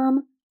to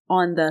him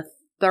on the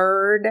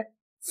 3rd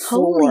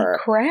floor.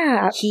 Holy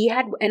crap. He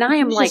had, and I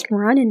am like just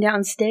running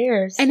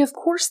downstairs. And of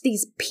course,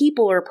 these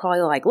people are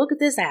probably like, look at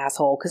this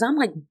asshole. Because I'm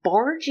like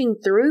barging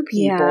through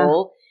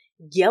people,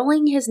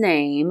 yelling his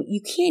name. You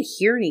can't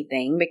hear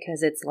anything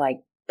because it's like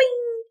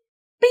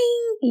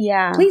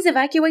Yeah. Please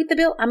evacuate the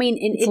building. I mean,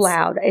 it's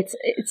loud. It's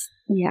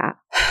yeah.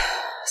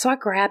 So I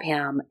grabbed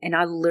him and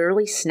I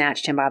literally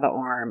snatched him by the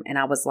arm and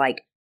I was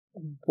like,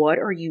 what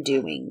are you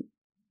doing?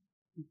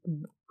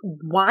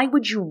 Why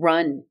would you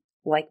run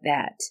like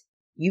that?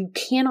 You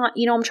cannot,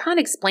 I'm trying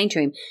to explain to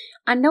him.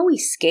 I know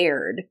he's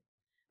scared,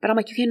 but I'm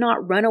like, you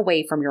cannot run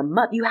away from your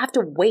mother. You have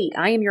to wait.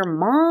 I am your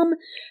mom.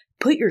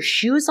 Put your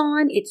shoes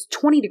on. It's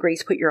 20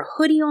 degrees. Put your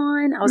hoodie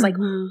on. I was like,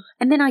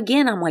 and then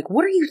again, I'm like,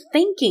 what are you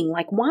thinking?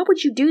 Like, why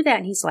would you do that?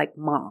 And he's like,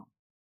 Mom,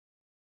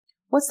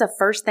 what's the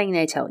first thing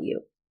they tell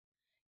you?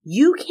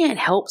 You can't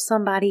help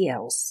somebody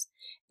else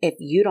if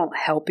you don't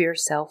help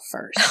yourself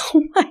first.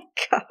 Oh my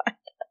God.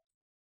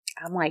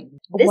 I'm like,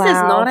 this is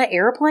not an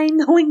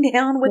airplane going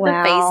down with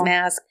a face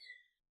mask.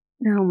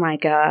 Oh my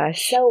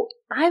gosh. So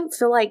I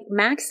feel like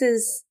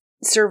Max's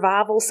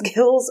survival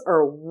skills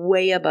are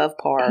way above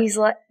par. He's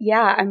like,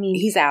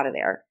 he's out of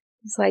there.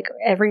 He's like,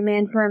 every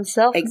man for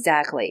himself.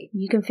 Exactly.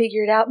 You can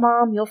figure it out,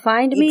 Mom. You'll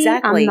find me.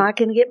 Exactly. I'm not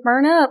going to get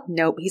burned up.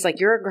 Nope. He's like,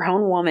 you're a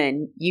grown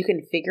woman. You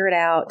can figure it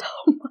out.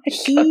 Oh my God.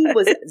 He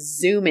was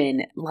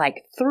zooming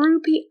like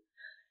through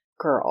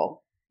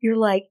girl. You're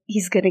like,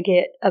 he's going to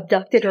get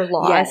abducted or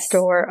lost. Yes.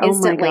 Or,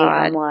 instantly, oh my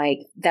God. I'm like,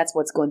 that's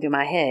what's going through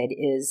my head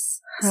is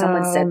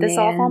someone set this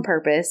off on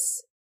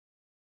purpose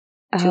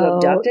to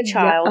abduct a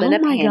child in a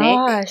panic. Oh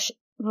my gosh.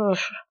 Ugh.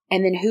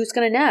 And then who's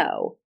going to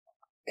know?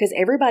 Because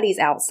everybody's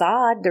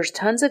outside. There's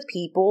tons of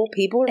people.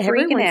 People are freaking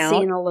out. Everyone's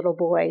seeing a little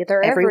boy.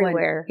 They're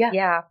everywhere.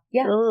 Yeah.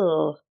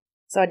 Ugh.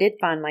 So I did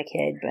find my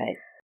kid,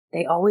 but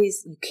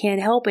you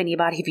can't help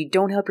anybody if you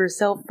don't help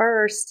yourself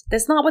first.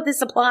 That's not what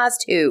this applies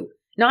to.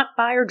 Not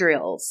fire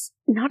drills.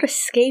 Not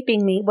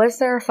escaping me. Was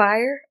there a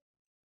fire?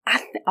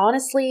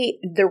 Honestly,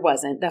 there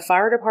wasn't. The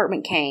fire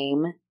department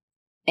came.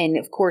 And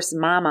of course, in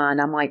my mind,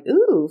 I'm like,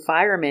 ooh,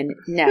 firemen.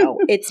 No,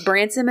 it's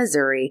Branson,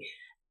 Missouri.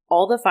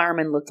 All the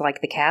firemen looked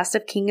like the cast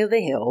of King of the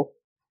Hill.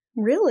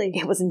 Really?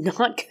 It was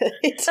not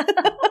good.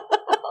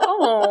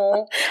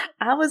 Oh.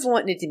 I was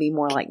wanting it to be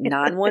more like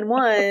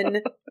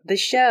 911, the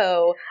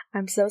show.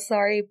 I'm so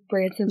sorry,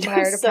 Branson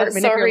Fire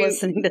Department, if you're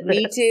listening to this.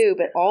 Me too,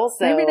 but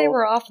also... Maybe they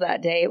were off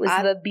that day. It was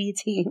the B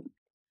team.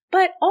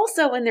 But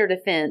also, in their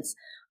defense,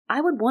 I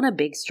would want a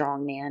big,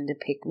 strong man to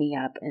pick me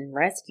up and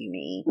rescue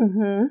me.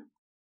 Mm-hmm.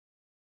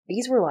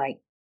 These were like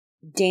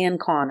Dan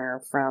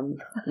Connor from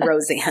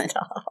Roseanne.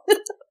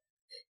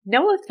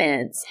 No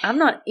offense. I'm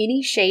not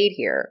any shade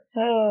here.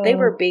 Oh. They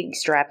were big,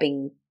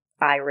 strapping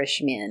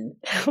Irish men.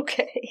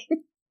 Okay.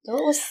 Well,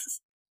 it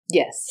was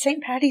yes,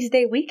 St. Patty's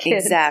Day weekend.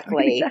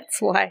 Exactly.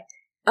 That's why.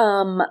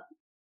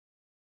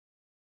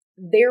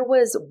 There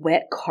was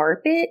wet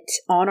carpet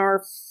on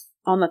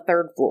the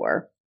third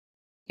floor,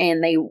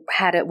 and they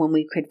had it when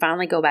we could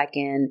finally go back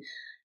in.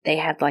 They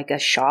had like a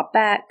shop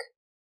back,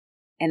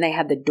 and they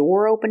had the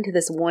door open to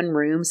this one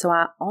room. So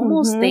I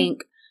almost think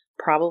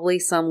probably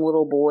some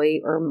little boy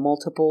or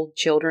multiple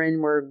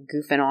children were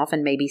goofing off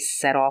and maybe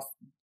set off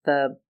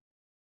the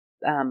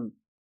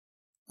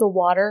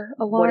water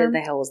alarm. What the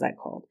hell is that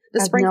called?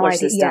 The sprinkler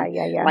system.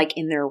 Yeah. Like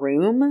in their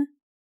room.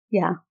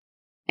 Yeah.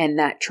 And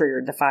that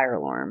triggered the fire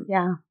alarm.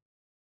 Yeah.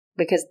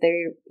 Because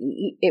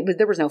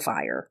there was no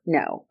fire.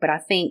 No. But I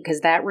think because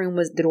that room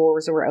the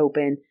doors were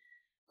open,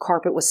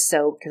 carpet was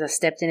soaked because I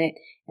stepped in it,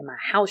 and my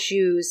house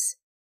shoes.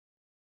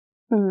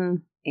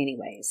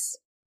 Anyways.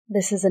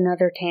 This is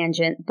another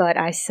tangent, but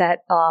I set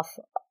off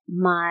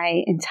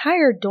my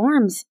entire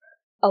dorm's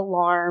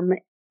alarm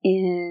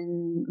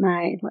in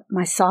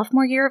my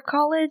sophomore year of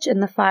college,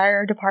 and the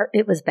fire department,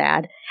 it was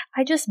bad.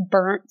 I just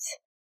burnt,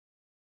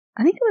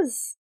 I think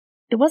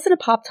it wasn't a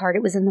Pop-Tart,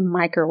 it was in the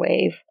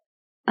microwave.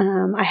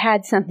 I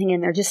had something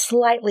in there just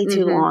slightly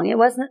too long. It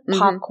wasn't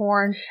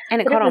popcorn.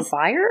 And it caught on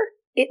fire?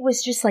 It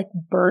was just like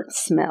burnt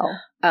smell.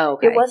 Oh,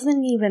 okay. It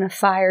wasn't even a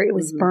fire. It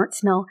was burnt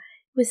smell.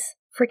 It was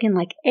freaking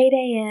like 8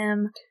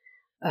 a.m.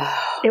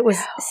 Oh, it was.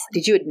 No.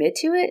 Did you admit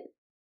to it?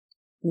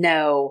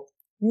 No.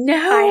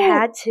 I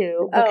had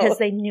to because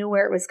they knew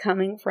where it was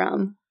coming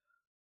from.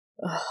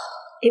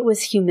 It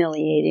was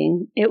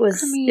humiliating. It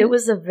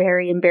was a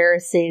very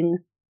embarrassing.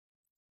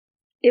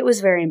 It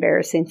was very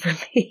embarrassing for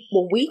me.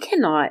 Well, we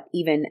cannot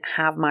even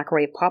have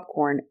microwave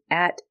popcorn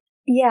at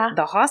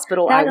the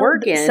hospital I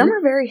work in. Some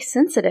are very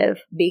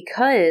sensitive.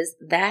 Because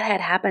that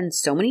had happened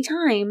so many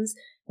times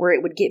where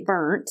it would get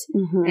burnt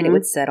and it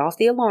would set off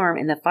the alarm,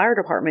 and the fire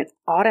department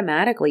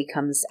automatically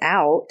comes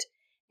out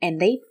and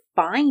they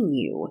fine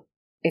you.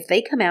 If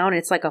they come out and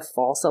it's like a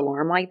false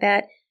alarm like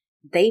that,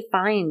 they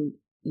fine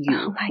you.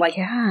 Oh my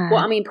God.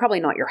 Well, I mean, probably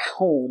not your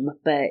home,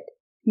 but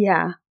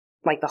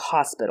like the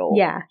hospital.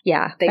 Yeah.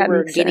 They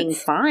were getting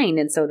fined,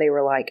 and so they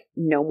were like,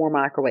 no more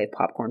microwave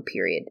popcorn,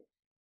 period.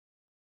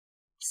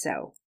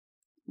 So,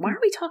 why are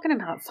we talking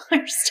about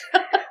fire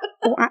stuff?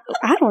 Well,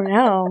 I don't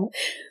know.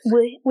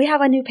 We have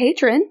a new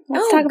patron.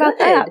 Let's talk about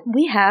that.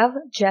 We have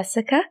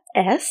Jessica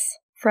S.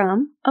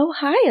 from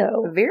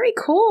Ohio. Very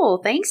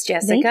cool. Thanks,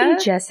 Jessica. Thank you,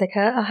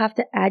 Jessica. I'll have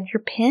to add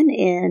your PIN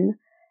in.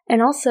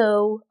 And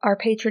also, our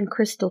patron,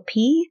 Crystal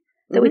P.,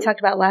 that we talked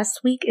about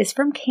last week, is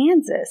from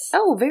Kansas.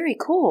 Oh, very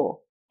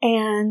cool.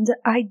 And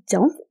I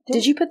don't...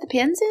 Did you put the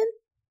pins in?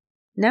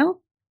 No?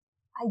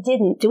 I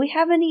didn't. Do we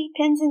have any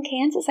pins in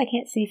Kansas? I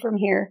can't see from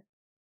here.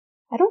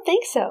 I don't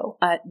think so.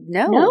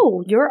 No.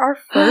 No, you're our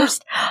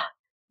first.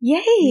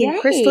 Yay! Yay!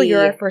 Crystal,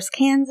 you're our first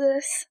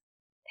Kansas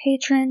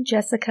patron.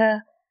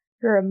 Jessica,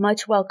 you're a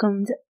much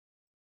welcomed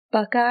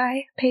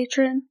Buckeye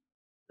patron.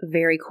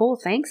 Very cool.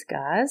 Thanks,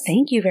 guys.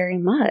 Thank you very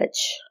much.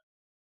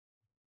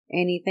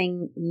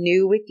 Anything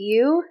new with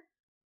you?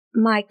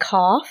 My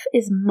cough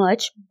is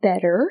much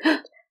better.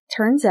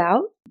 Turns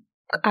out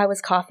I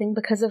was coughing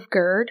because of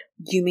GERD.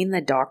 You mean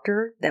the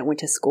doctor that went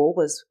to school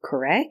was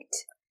correct?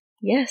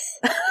 Yes.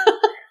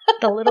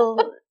 The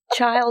little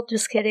child,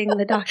 just kidding,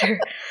 the doctor.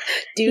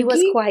 Doogie? He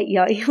was quite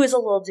young. He was a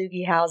little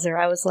Doogie Howser.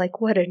 I was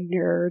like, what a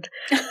nerd.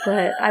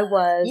 But I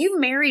was. You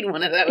married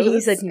one of those.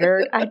 He's a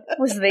nerd. I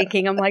was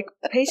thinking, I'm like,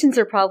 patients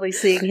are probably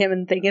seeing him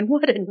and thinking,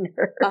 what a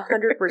nerd.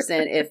 100%.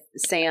 If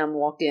Sam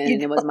walked in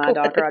and it was my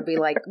doctor, I'd be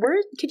like,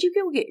 could you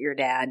go get your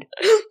dad?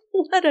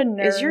 What a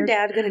nerd. Is your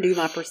dad going to do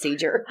my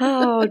procedure?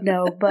 Oh,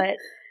 no, but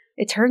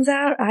it turns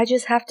out I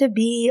just have to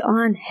be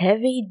on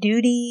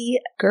heavy-duty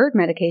GERD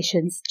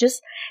medications.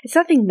 It's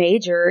nothing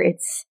major.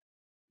 It's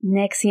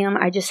Nexium.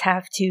 I just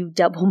have to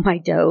double my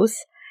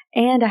dose,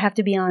 and I have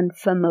to be on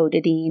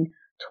famotidine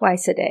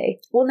twice a day.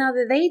 Well, now,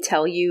 did they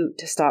tell you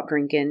to stop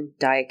drinking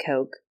Diet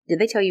Coke? Did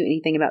they tell you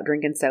anything about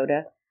drinking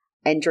soda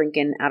and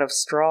drinking out of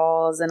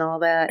straws and all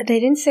that? They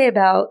didn't say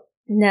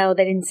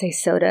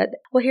soda.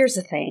 Well, here's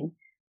the thing.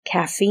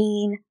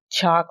 Caffeine,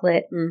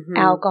 chocolate,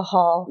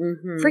 alcohol,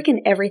 freaking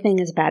everything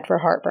is bad for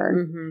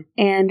heartburn.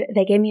 And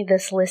they gave me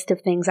this list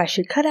of things I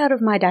should cut out of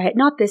my diet.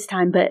 Not this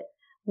time, but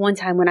one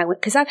time when I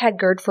went, because I've had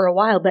GERD for a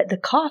while, but the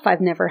cough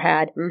I've never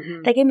had.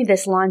 They gave me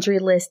this laundry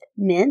list.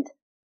 Mint.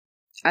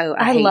 Oh,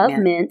 I love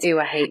mint. Ew,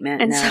 I hate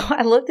mint. And so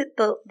I looked at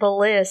the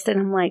list and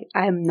I'm like,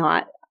 I'm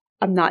not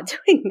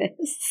doing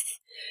this.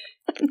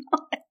 I'm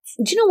not.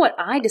 Do you know what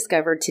I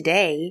discovered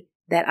today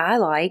that I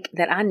like,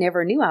 that I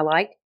never knew I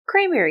liked?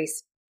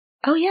 Cranberries.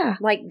 Oh, yeah.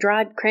 Like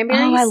dried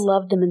cranberries. Oh, I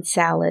love them in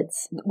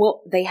salads.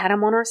 Well, they had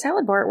them on our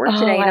salad bar at work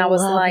today, and I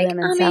was like,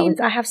 salads.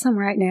 I have some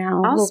right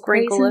now. I'll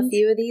sprinkle a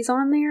few of these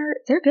on there.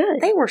 They're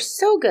good. They were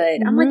so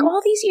good. I'm like,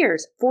 all these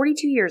years,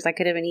 42 years, I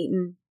could have been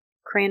eating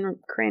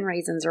cran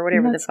raisins or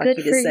whatever the fuck you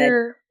just said. Good for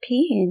your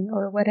peeing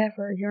or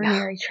whatever,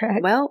 urinary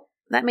tract. Well,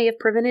 that may have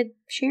prevented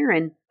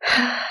sharing.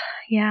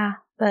 Yeah,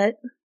 but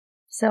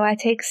so I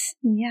take,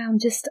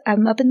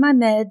 I'm up in my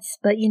meds,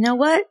 but you know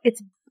what?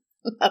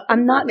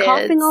 I'm not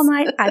coughing all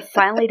night. I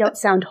finally don't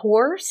sound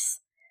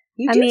hoarse.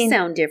 You do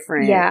sound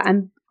different. Yeah,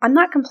 I'm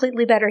not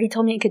completely better. He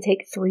told me it could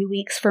take 3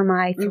 weeks for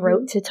my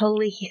throat to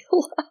totally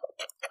heal up.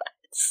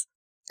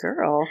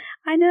 Girl.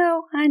 I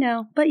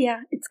know. But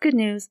yeah, it's good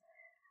news.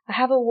 I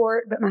have a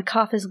wart, but my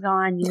cough is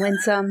gone. You win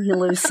some, you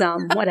lose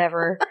some,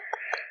 whatever.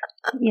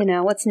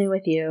 What's new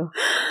with you?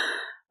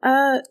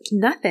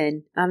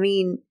 Nothing. I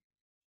mean,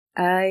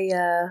 I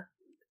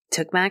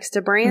took Max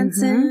to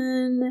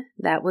Branson.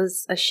 That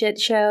was a shit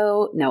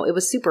show. No, it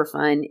was super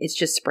fun. It's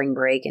just spring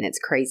break and it's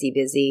crazy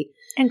busy.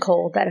 And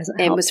cold. That doesn't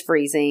help. It was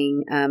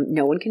freezing.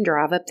 No one can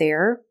drive up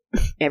there.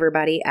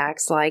 Everybody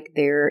acts like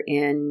they're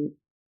in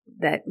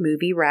that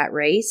movie Rat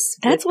Race.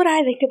 That's what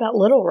I think about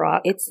Little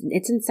Rock. It's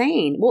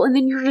insane. Well, and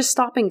then you're just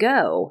stop and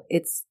go.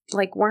 It's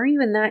like, why are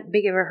you in that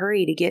big of a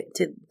hurry to get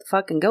to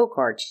fucking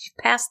go-karts? You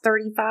passed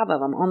 35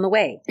 of them on the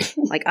way.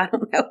 Like, I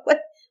don't know.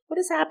 What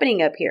is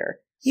happening up here?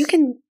 You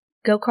can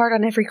go-kart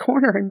on every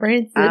corner in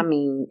Branson. I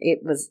mean, it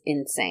was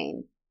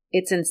insane.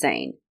 It's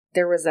insane.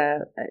 There was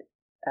a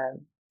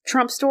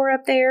Trump store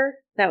up there.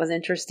 That was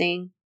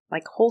interesting.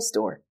 Like, whole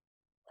store.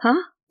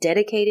 Huh?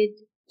 Dedicated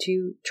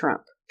to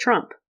Trump.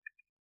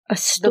 A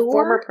store? The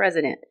former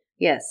president.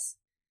 Yes.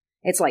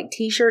 It's like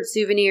t-shirts,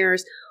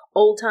 souvenirs,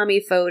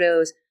 old-timey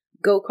photos,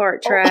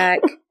 go-kart track.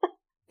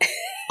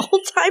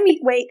 Old-timey?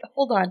 Wait,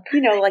 hold on.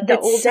 Like the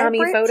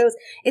old-timey photos.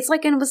 It was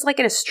like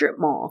in a strip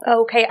mall.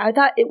 Okay, I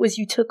thought it was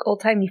you took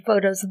old-timey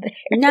photos there.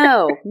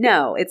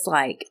 No. It's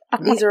like,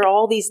 these are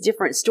all these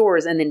different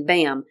stores, and then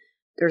bam,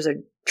 there's a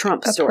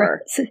Trump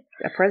store.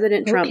 A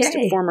President Trump,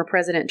 former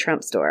President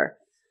Trump store.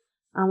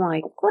 I'm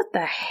like, what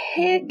the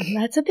heck?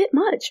 That's a bit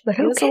much, but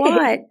okay.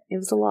 It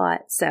was a lot.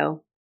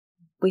 So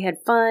we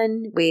had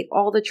fun. We ate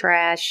all the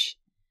trash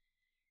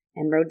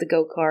and rode the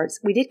go-karts.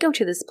 We did go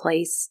to this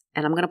place,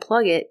 and I'm going to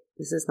plug it.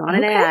 This is not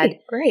an ad.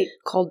 Great.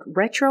 Called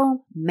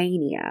Retro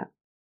Mania.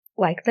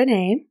 Like the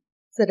name.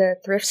 Is it a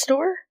thrift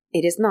store?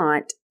 It is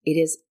not. It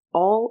is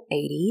all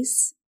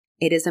 80s.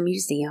 It is a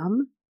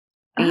museum.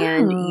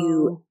 And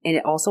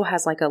it also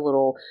has like a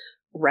little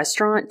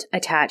restaurant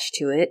attached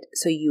to it.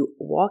 So you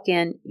walk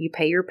in, you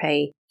pay your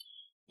pay,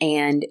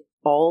 and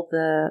all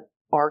the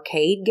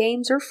arcade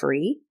games are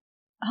free.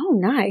 Oh,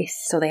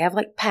 nice. So they have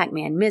like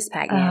Pac-Man, Miss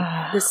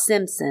Pac-Man, The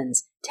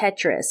Simpsons,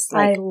 Tetris.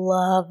 I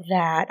love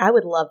that. I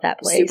would love that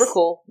place. Super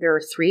cool. There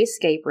are 3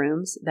 escape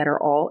rooms that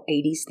are all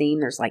 80s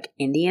themed. There's like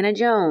Indiana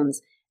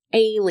Jones,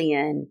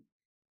 Alien,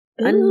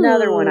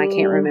 another one I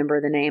can't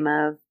remember the name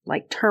of,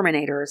 like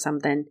Terminator or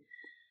something.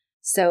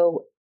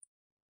 So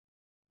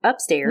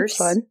upstairs,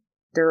 that's fun.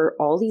 there are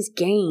all these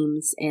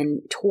games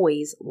and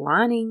toys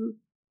lining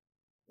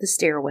the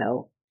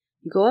stairwell.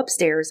 You go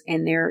upstairs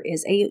and there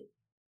is a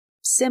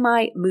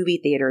semi-movie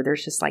theater.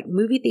 There's just like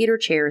movie theater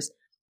chairs,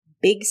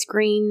 big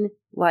screen,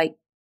 like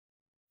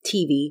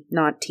TV,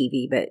 not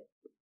TV, but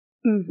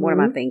what am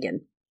I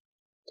thinking?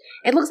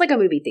 It looks like a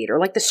movie theater,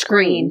 like the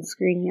screen.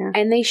 Yeah.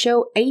 And they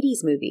show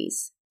 80s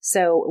movies.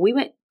 So we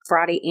went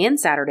Friday and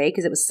Saturday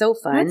because it was so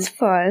fun. That's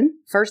fun.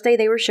 First day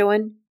they were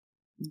showing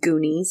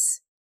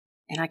Goonies.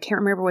 And I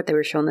can't remember what they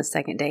were showing the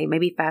second day.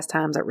 Maybe Fast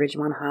Times at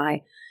Ridgemont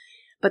High.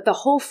 But the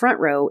whole front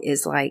row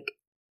is like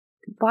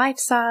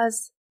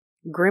life-size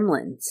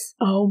Gremlins.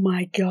 Oh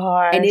my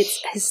gosh. And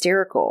it's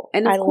hysterical.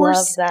 And of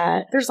course, love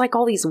that. There's like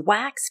all these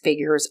wax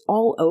figures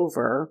all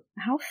over.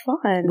 How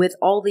fun. With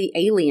all the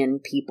alien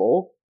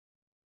people.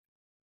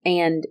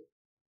 And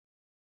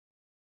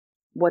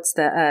what's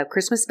the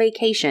Christmas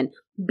Vacation?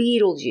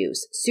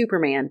 Beetlejuice.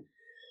 Superman.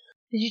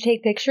 Did you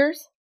take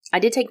pictures? I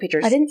did take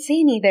pictures. I didn't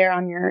see any there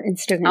on your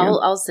Instagram.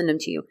 I'll send them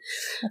to you.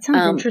 That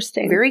sounds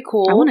interesting. Very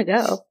cool. I want to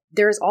go.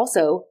 There's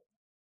also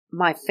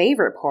my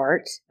favorite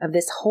part of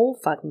this whole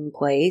fucking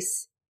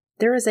place.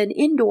 There is an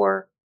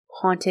indoor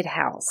haunted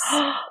house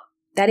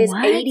that is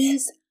What?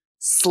 80s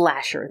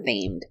slasher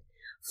themed.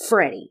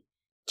 Freddy,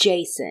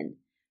 Jason,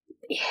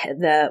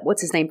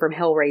 what's his name from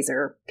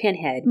Hellraiser,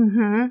 Pinhead,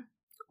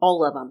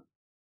 all of them,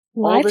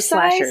 all the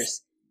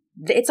slashers.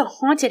 It's a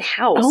haunted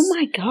house. Oh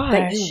my gosh!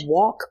 That you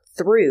walk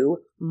through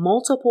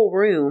multiple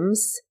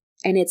rooms,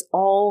 and it's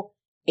all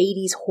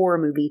 80s horror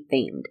movie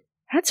themed.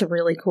 That's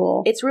really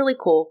cool. It's really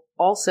cool.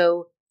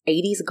 Also,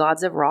 80s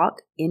Gods of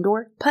Rock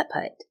indoor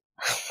putt-putt.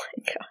 Oh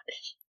my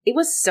gosh. It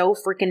was so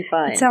freaking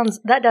fun.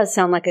 That does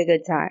sound like a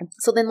good time.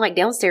 So then like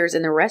downstairs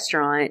in the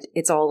restaurant,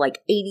 it's all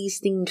like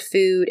 80s themed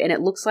food and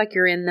it looks like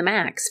you're in the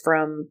Max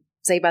from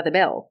Saved by the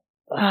Bell.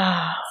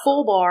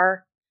 Full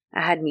bar.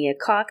 I had me a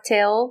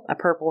cocktail, a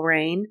Purple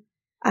Rain.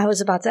 I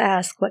was about to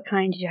ask, what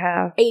kind did you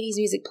have? 80s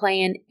music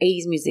playing,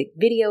 80s music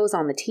videos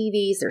on the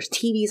TVs. There's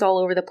TVs all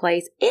over the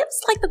place. It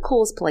was like the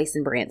coolest place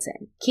in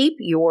Branson. Keep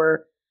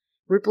your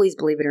Ripley's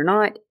Believe It or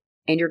Not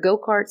and your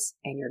go-karts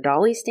and your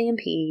Dolly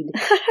Stampede.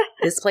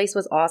 This place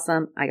was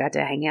awesome. I got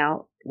to hang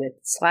out with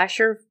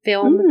slasher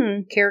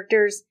film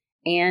characters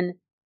and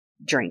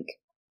drink.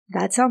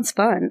 That sounds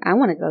fun. I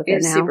want to go there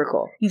now. It's super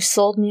cool. You've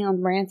sold me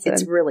on Branson.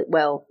 It's really,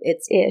 well,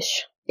 it's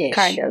ish.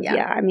 Kind of,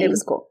 yeah. I mean, it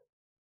was cool.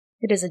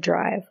 It is a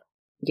drive.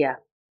 Yeah.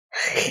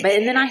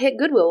 And then I hit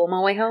Goodwill on my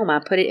way home. I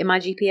put it in my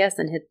GPS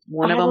and hit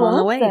one of them on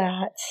the way.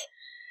 I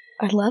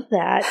love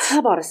that.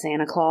 I bought a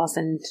Santa Claus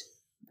and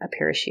a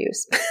pair of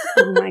shoes.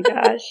 Oh my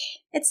gosh.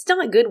 It's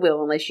not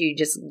Goodwill unless you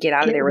just get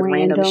out of there with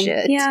random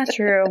shit. Yeah,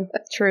 true.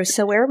 True.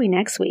 So where are we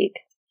next week?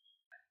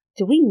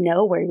 Do we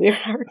know where we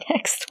are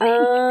next week?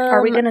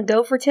 Are we going to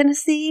go for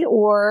Tennessee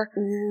or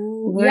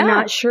we're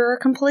not sure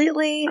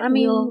completely? I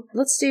mean,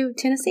 let's do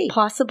Tennessee.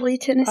 Possibly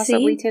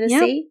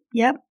Tennessee.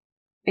 Yep.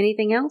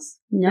 Anything else?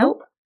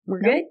 Nope.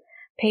 We're good?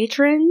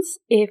 Patrons,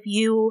 if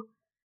you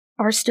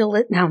are still...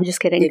 No, I'm just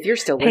kidding. If you're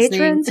still listening.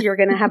 Patrons, you're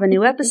going to have a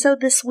new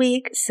episode this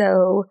week,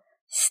 so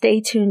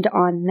stay tuned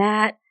on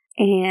that.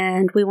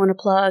 And we want to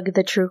plug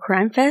the True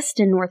Crime Fest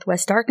in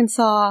Northwest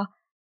Arkansas.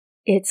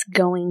 It's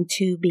going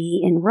to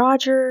be in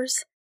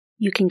Rogers.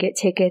 You can get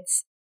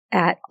tickets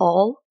at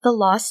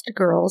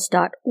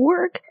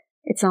allthelostgirls.org.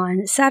 It's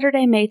on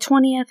Saturday, May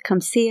 20th.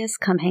 Come see us.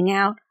 Come hang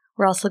out.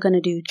 We're also going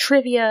to do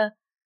trivia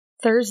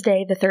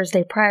Thursday, the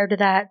Thursday prior to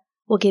that.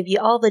 We'll give you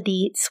all the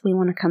deets. We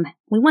want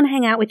to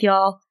hang out with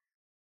y'all.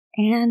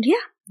 And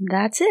yeah,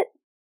 that's it.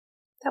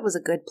 That was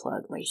a good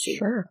plug, Lacey.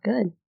 Sure,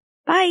 good.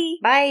 Bye.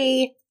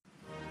 Bye.